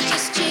talk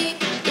is cheap.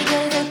 You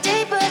gotta go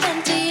deeper than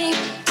deep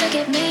to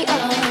get me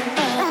off.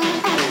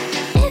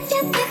 If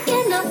you're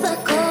picking up the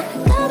call,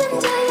 tell them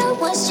to your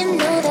worst, you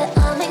know that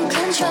I'm in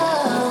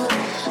control.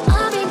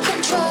 I'm in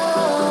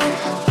control.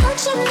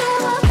 Don't you know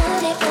I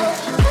want it all?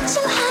 Put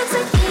your hands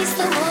against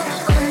the wall.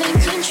 I'm in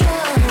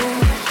control.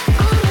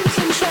 I'm in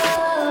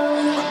control.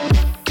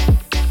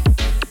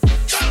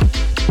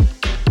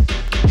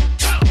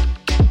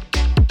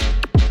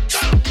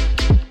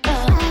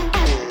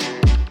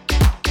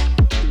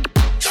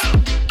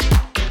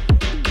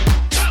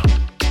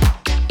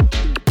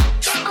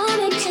 I'm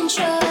in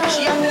control.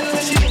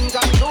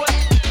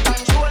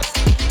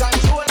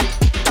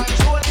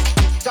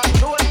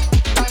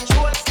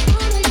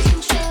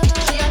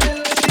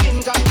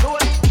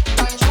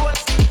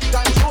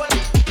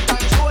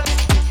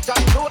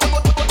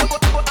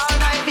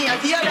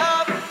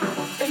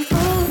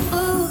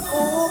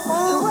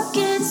 You're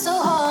working so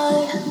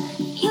hard.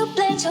 You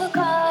played your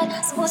card,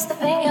 so what's the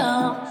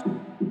payoff?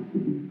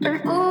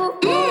 And ooh,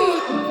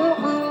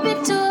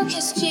 big talk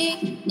is cheap.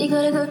 You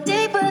gotta go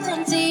deeper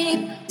than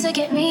deep to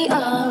get me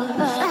off.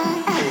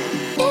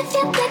 If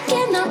you're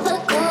picking up the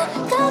call,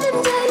 tell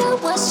them to your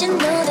worst, you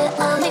know that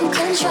I'm in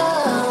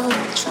control.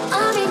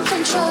 I'm in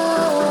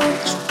control.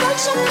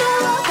 Don't you know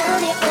I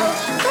want it all?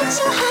 Put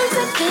your hands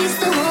against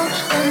the wall.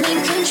 I'm in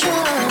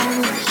control.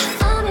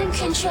 I'm in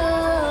control.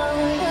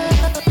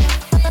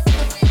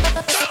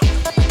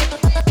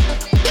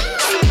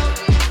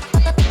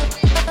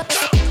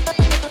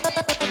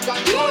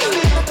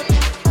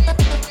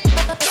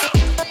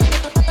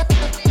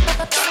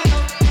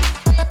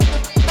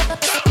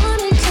 I'm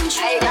in control. I'm in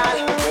control.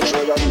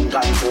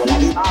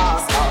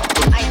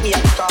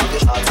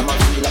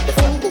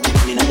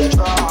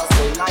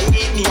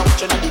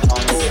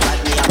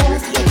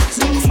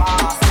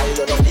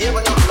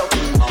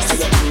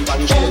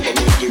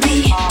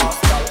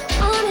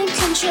 I'm in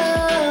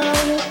control.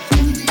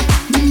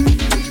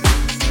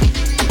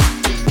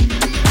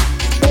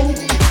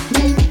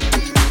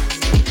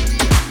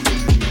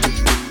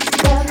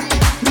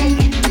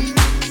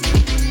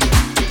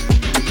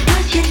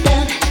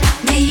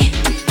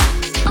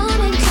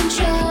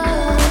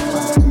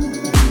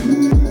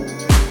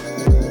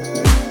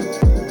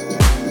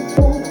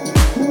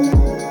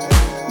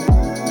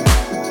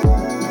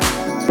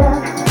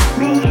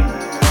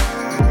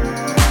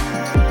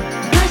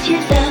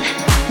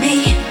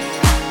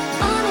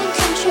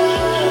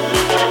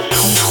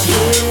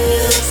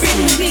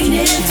 Bring me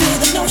into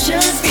the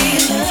notion,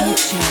 feel love.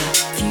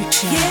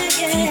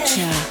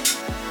 Future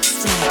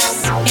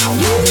steps. And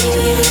you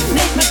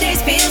make my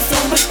days feel so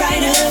much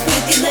brighter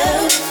with your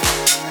love.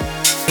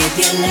 With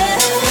your love.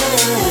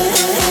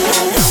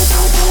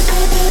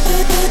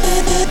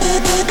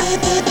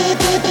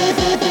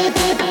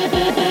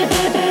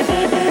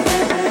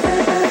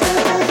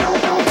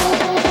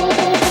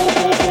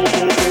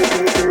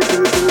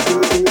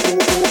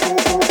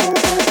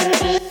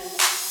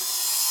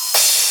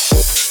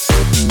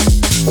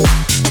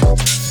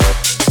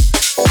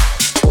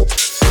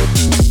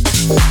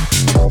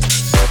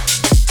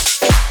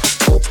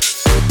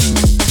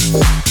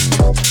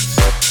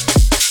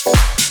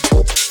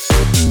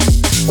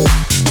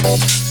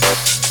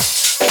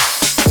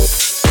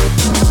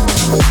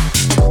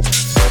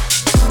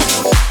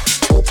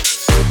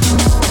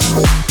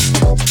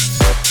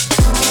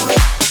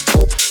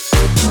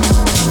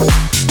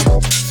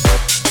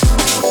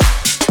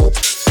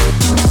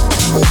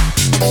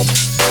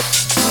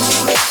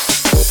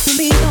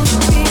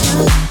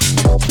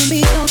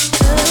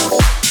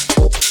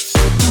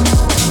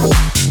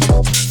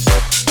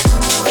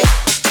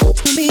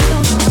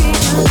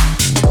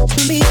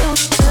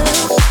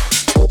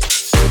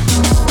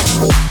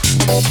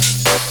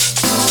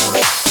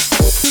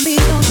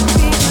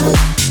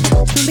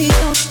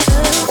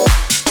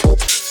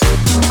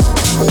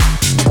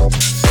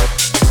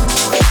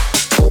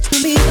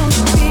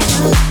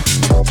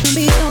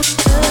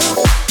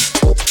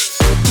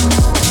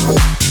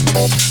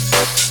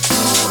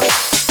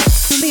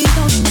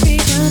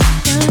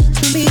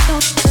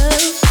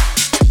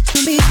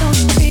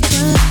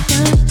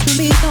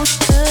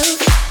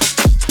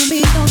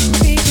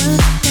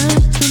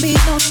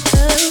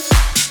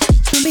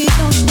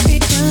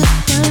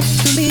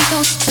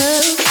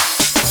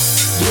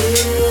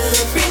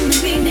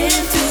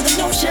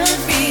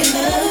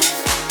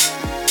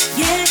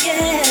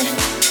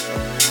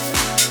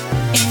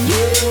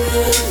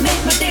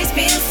 Make my days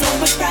feel so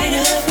much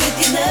brighter with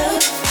your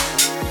love.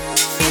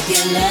 With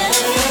your love.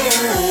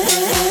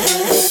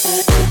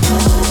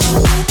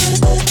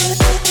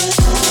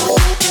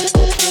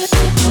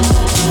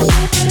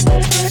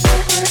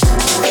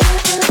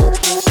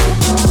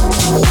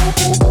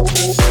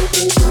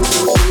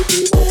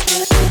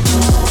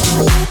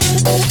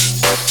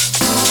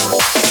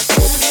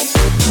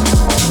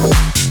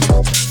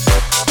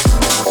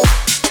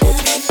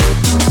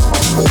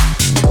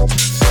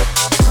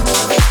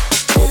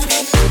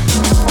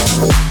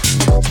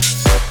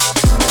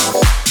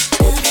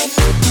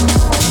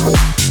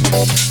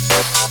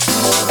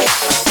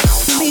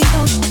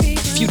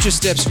 Future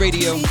Steps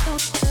Radio,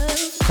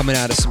 coming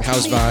out of some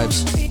house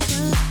vibes.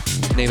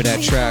 Name of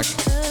that track,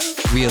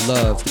 Real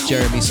Love, the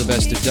Jeremy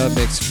Sylvester dub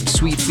mix from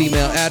Sweet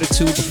Female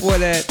Attitude. Before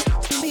that,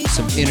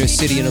 some Inner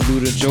City and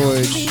Aluda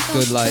George,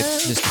 Good Life,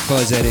 Mr.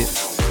 Fuzz Edit,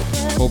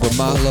 Ober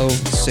Malo,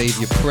 Save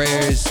Your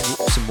Prayers,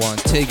 some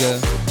Wantiga,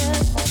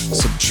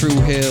 some True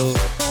Hill,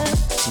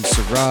 some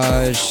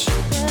Siraj.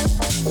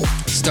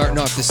 Starting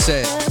off the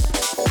set,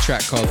 a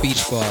track called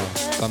Beach Ball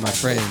by my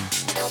friend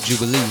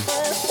Jubilee.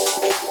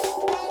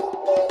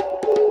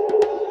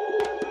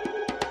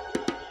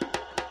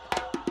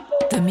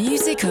 The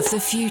music of the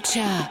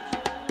future.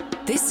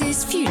 This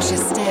is Future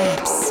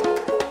Steps.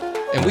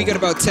 And we got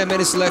about 10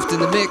 minutes left in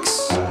the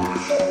mix.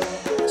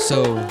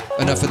 So,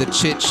 enough of the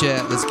chit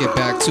chat. Let's get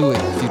back to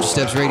it. Future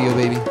Steps Radio,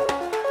 baby.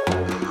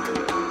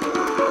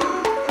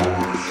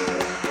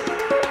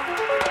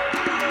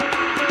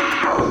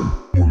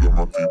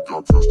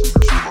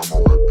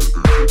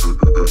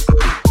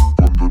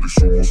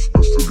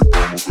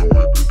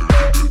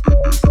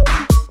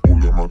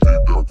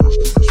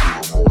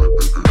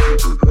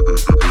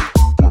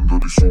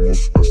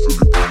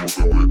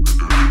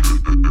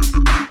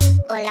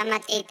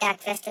 Matita,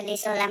 questo li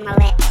sola ma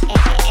we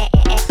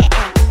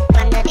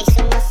quando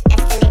diciamo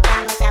questo li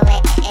vamos a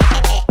we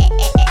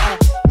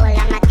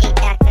Hola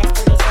matita,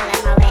 questo li sola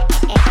ma we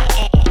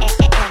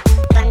quando diciamo questo li vamos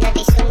a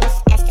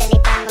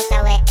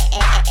we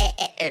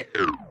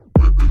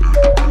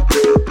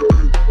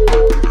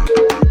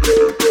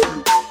questo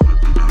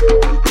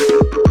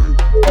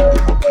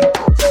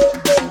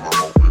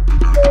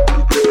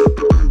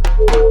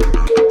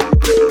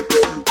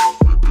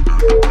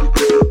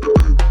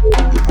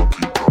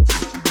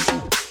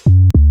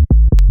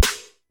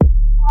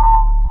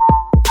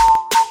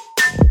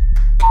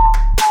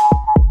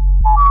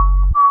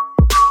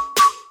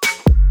li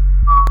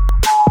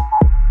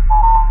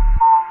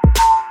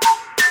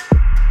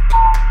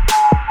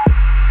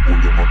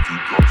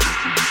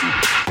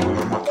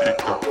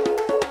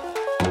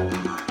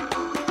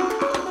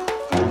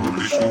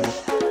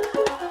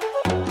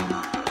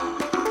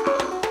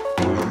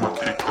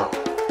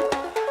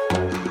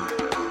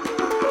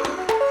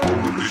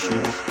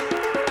sola ma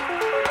we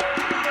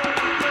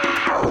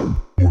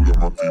quando diciamo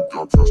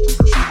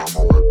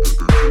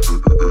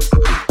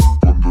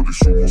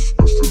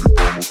questo li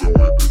vamos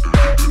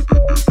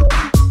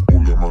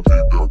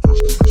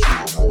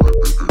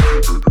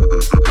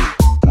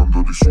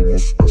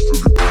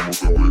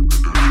a we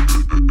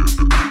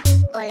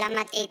Hola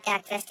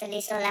matita, questo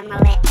li sola ma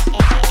we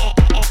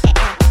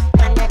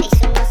quando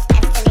diciamo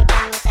questo li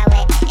vamos a we Hola matita, questo li sola ma we quando diciamo questo li vamos a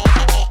we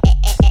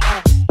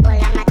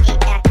Hola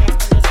matita,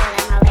 questo li sola ma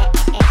we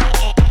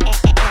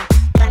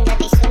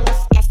quando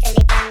diciamo questo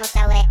li vamos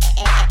a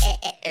we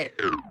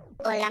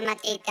Hola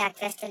matita,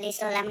 questo li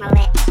sola ma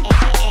we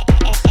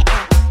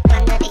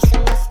quando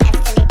diciamo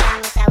questo li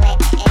vamos a we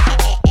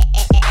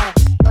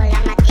Hola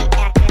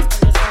matita, questo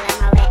li sola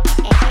ma we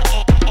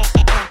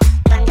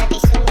quando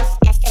diciamo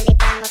questo li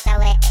vamos a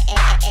we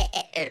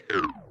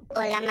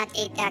Hola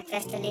matita,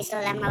 questo li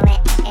sola ma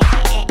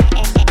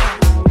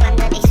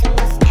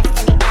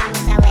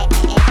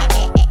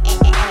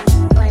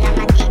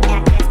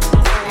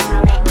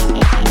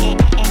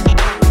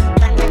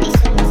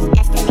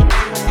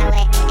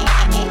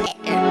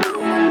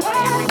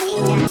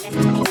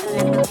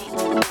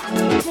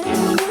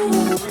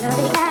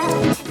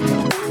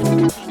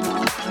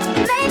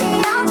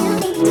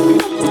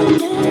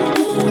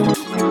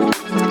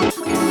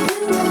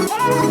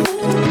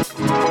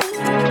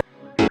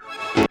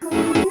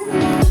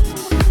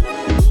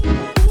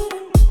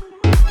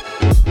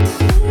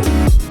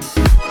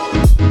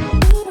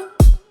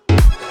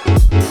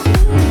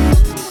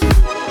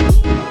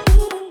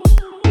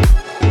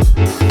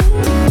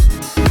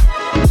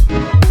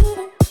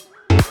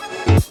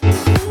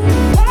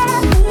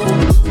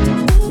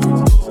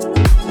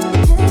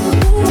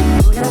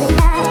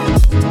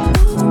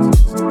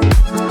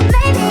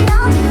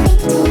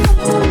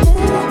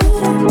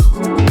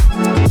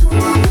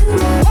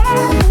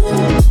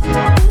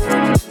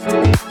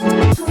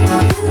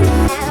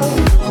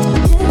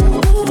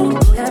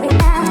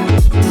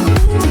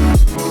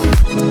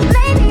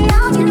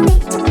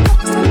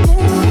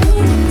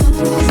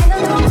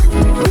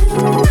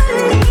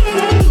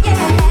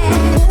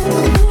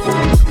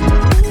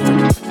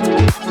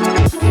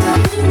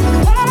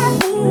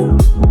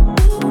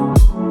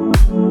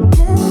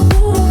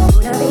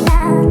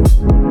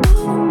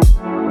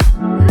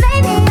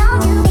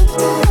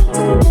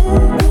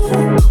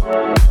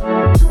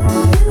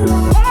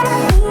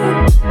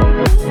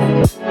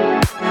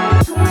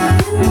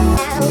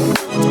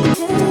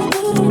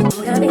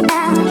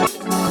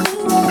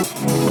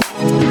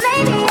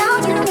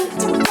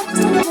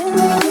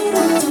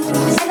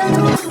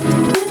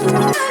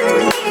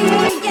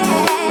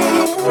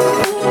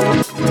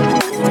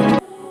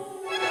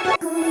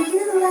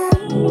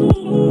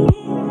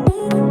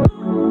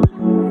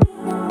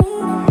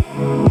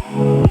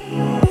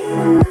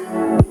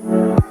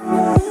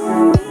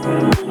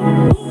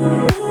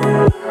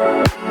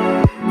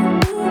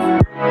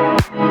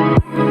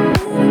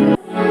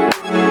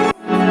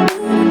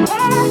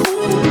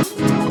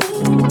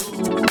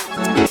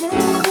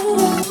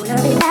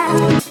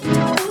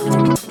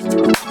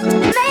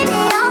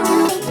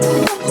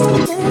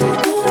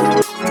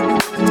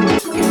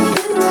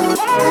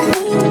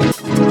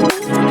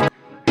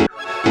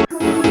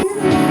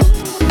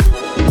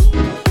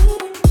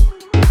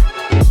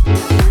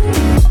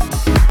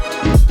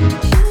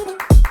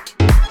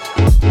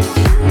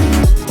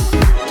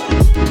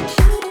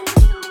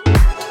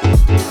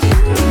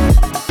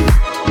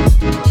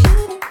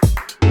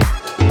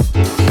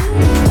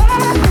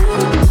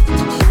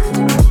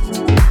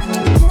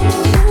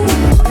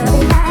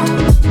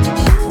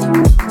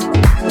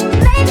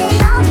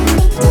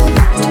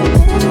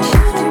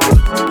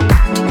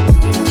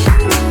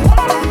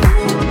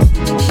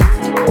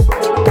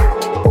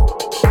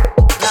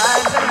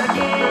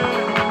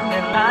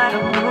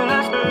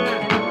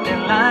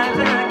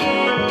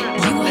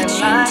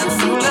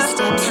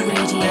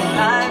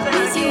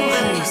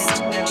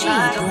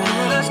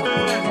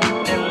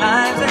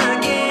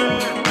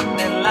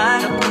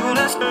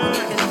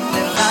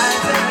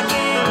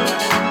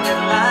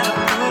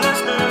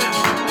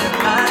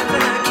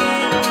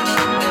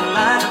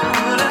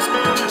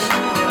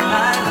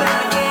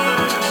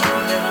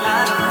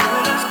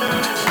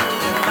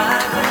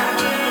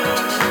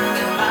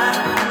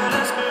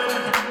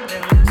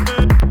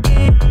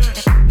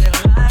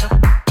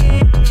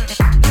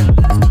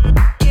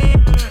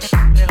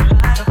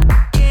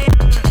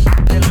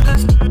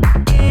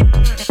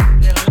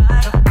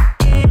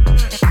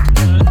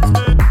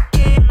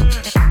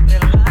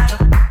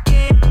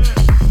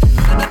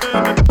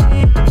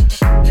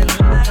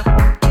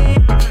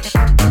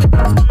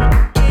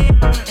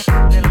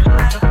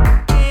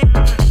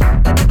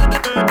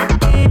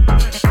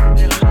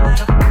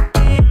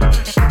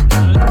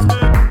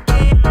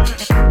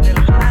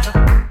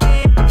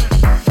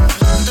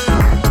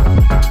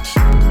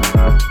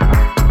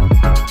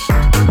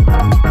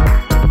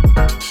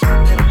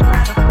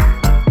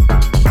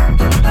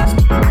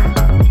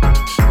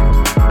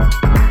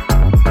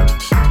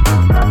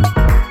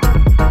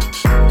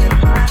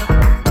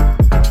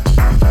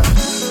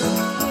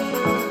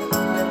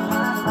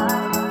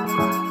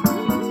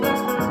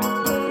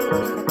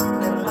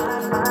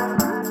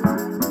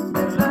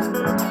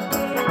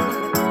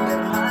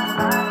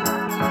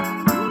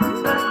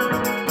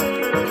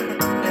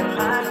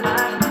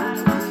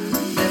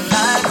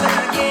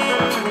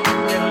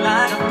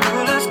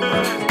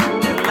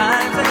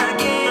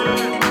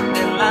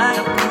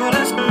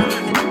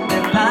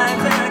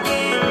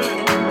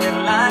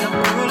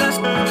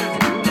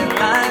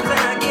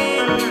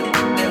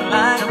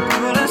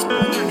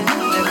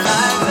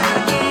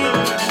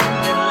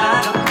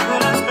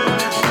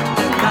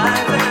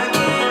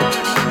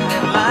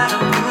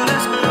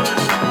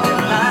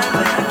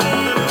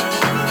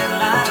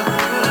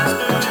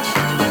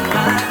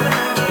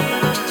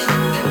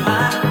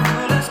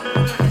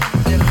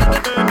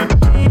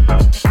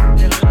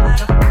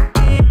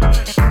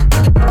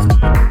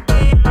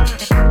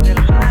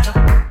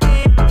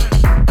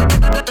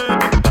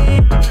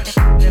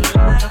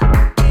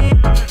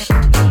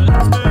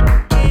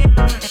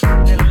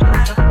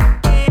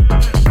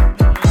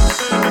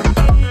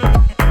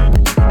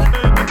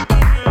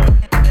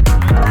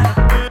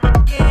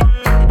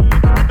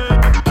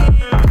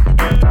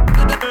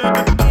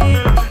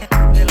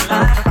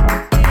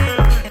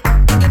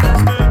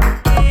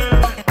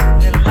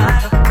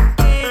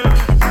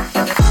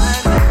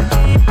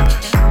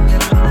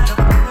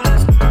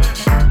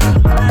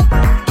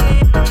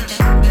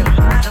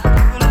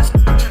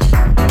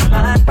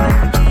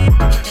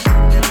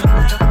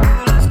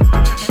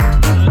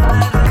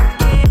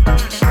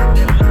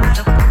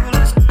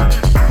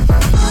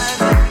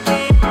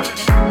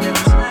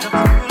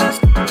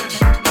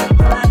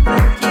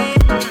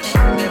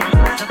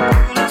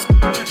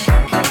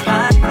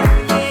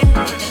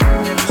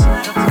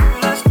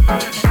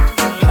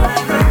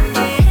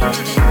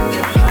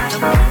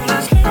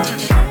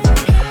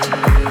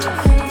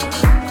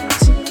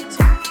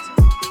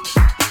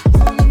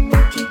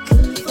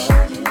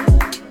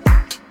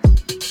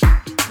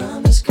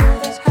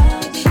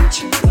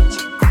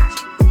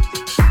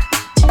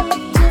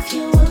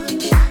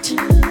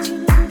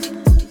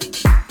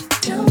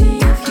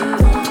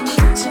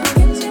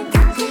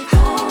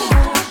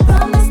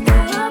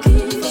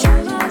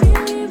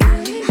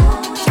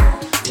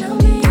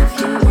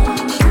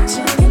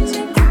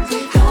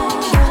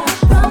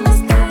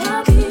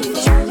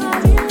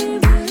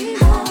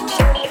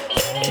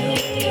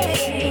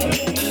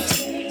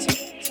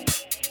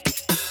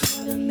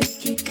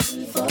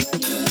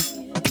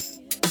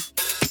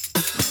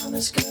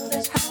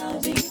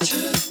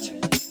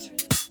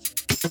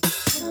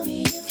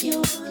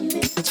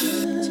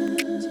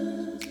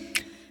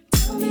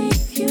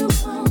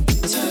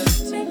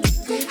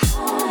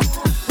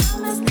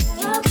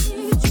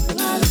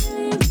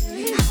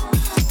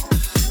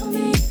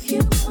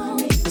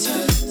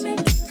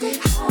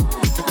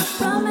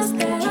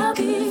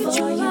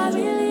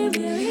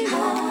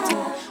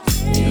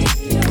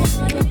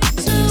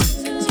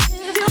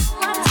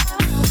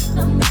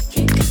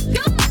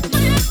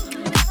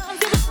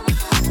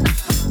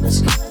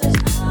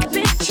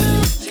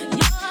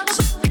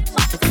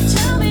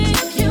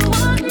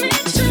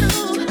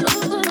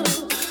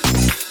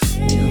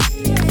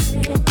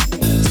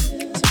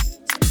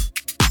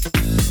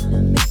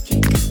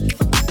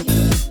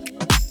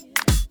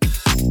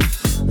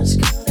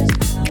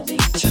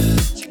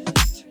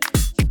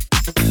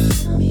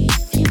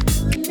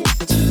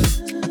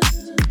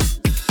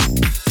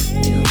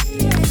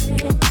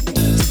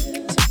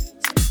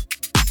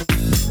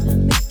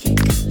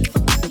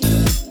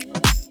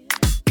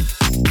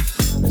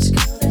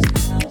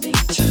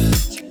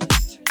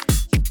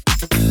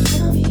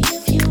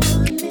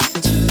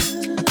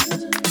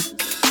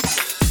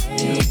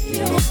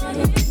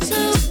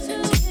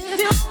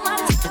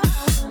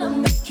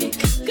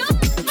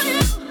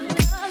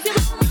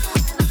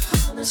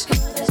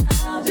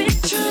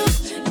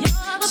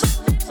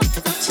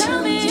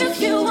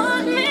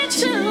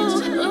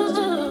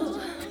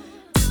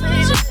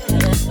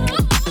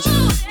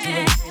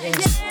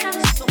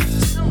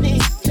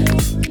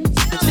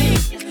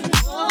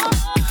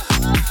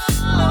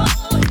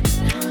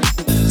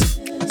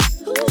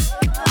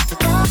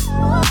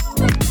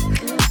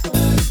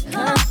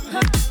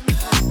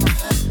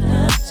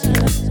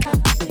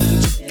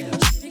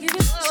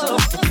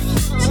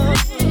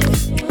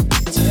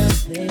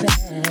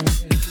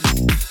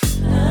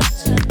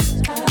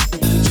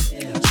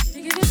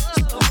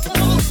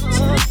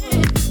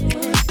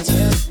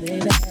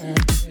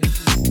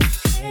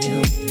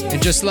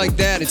Just like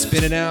that, it's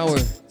been an hour.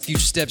 Future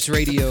Steps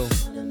Radio.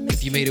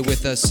 If you made it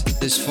with us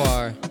this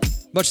far,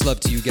 much love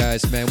to you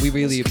guys, man. We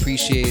really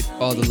appreciate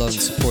all the love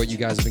and support you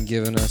guys have been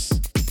giving us.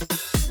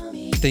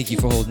 Thank you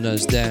for holding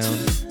us down.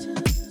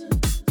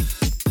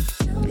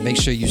 Make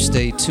sure you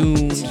stay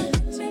tuned.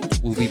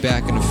 We'll be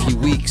back in a few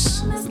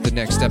weeks with the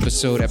next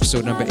episode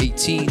number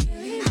 18.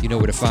 You know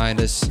where to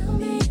find us.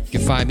 You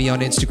can find me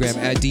on Instagram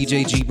at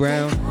DJ G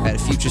Brown, at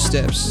Future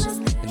Steps,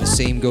 and the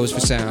same goes for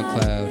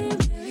SoundCloud.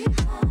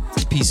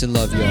 Peace and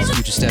love, y'all.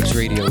 Future Steps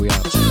Radio, we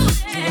out.